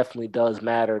think that definitely does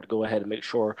matter to go ahead and make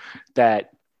sure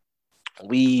that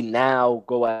we now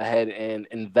go ahead and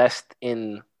invest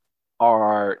in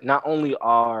not only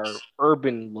our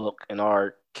urban look and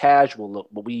our casual look,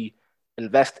 but we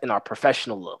invest in our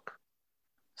professional look.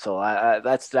 So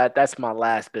that's my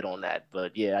last bit on that.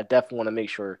 But yeah, I definitely want to make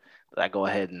sure that I go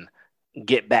ahead and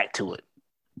get back to it.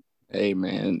 Hey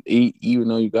man, even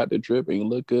though you got the drip and you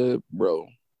look good, bro,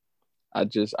 I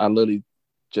literally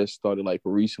just started like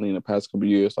recently in the past couple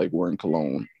of years, like wearing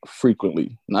cologne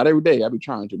frequently. Not every day. I be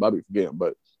trying to, but I be forgetting.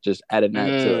 But just adding that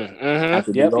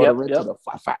to the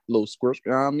fat little squirt.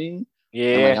 You know what I mean?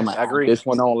 Yeah, I'm like, I agree. This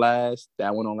one don't last.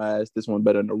 That one don't last. This one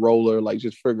better than the roller. Like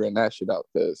just figuring that shit out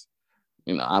because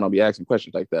I don't be asking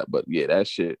questions like that. But yeah, that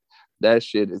shit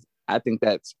is. I think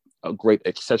that's a great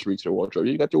accessory to the wardrobe.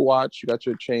 You got your watch, you got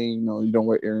your chain. You don't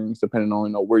wear earrings depending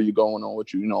on where you're going on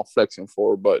what you flexing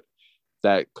for. But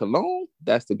that cologne,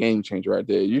 that's the game changer right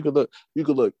there. You could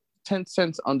look 10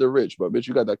 cents under rich, but bitch,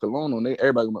 you got that cologne on there.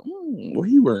 Everybody go, what are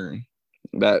you wearing?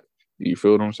 That. You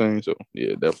feel what I'm saying? So,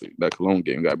 yeah, definitely. That cologne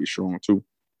game got to be strong, too.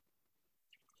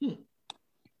 I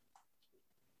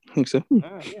think so.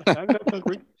 Yeah, I definitely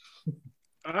agree.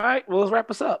 All right, well, let's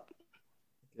wrap us up.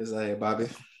 Yes, Bobby.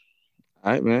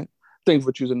 All right, man. Thanks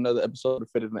for choosing another episode of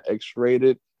Fitted and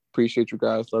X-Rated. Appreciate you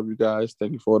guys. Love you guys.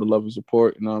 Thank you for all the love and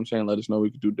support. You know what I'm saying? Let us know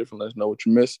we can do different. Let us know what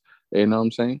you miss. You know what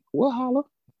I'm saying? We'll holla.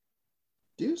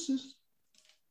 Deuces.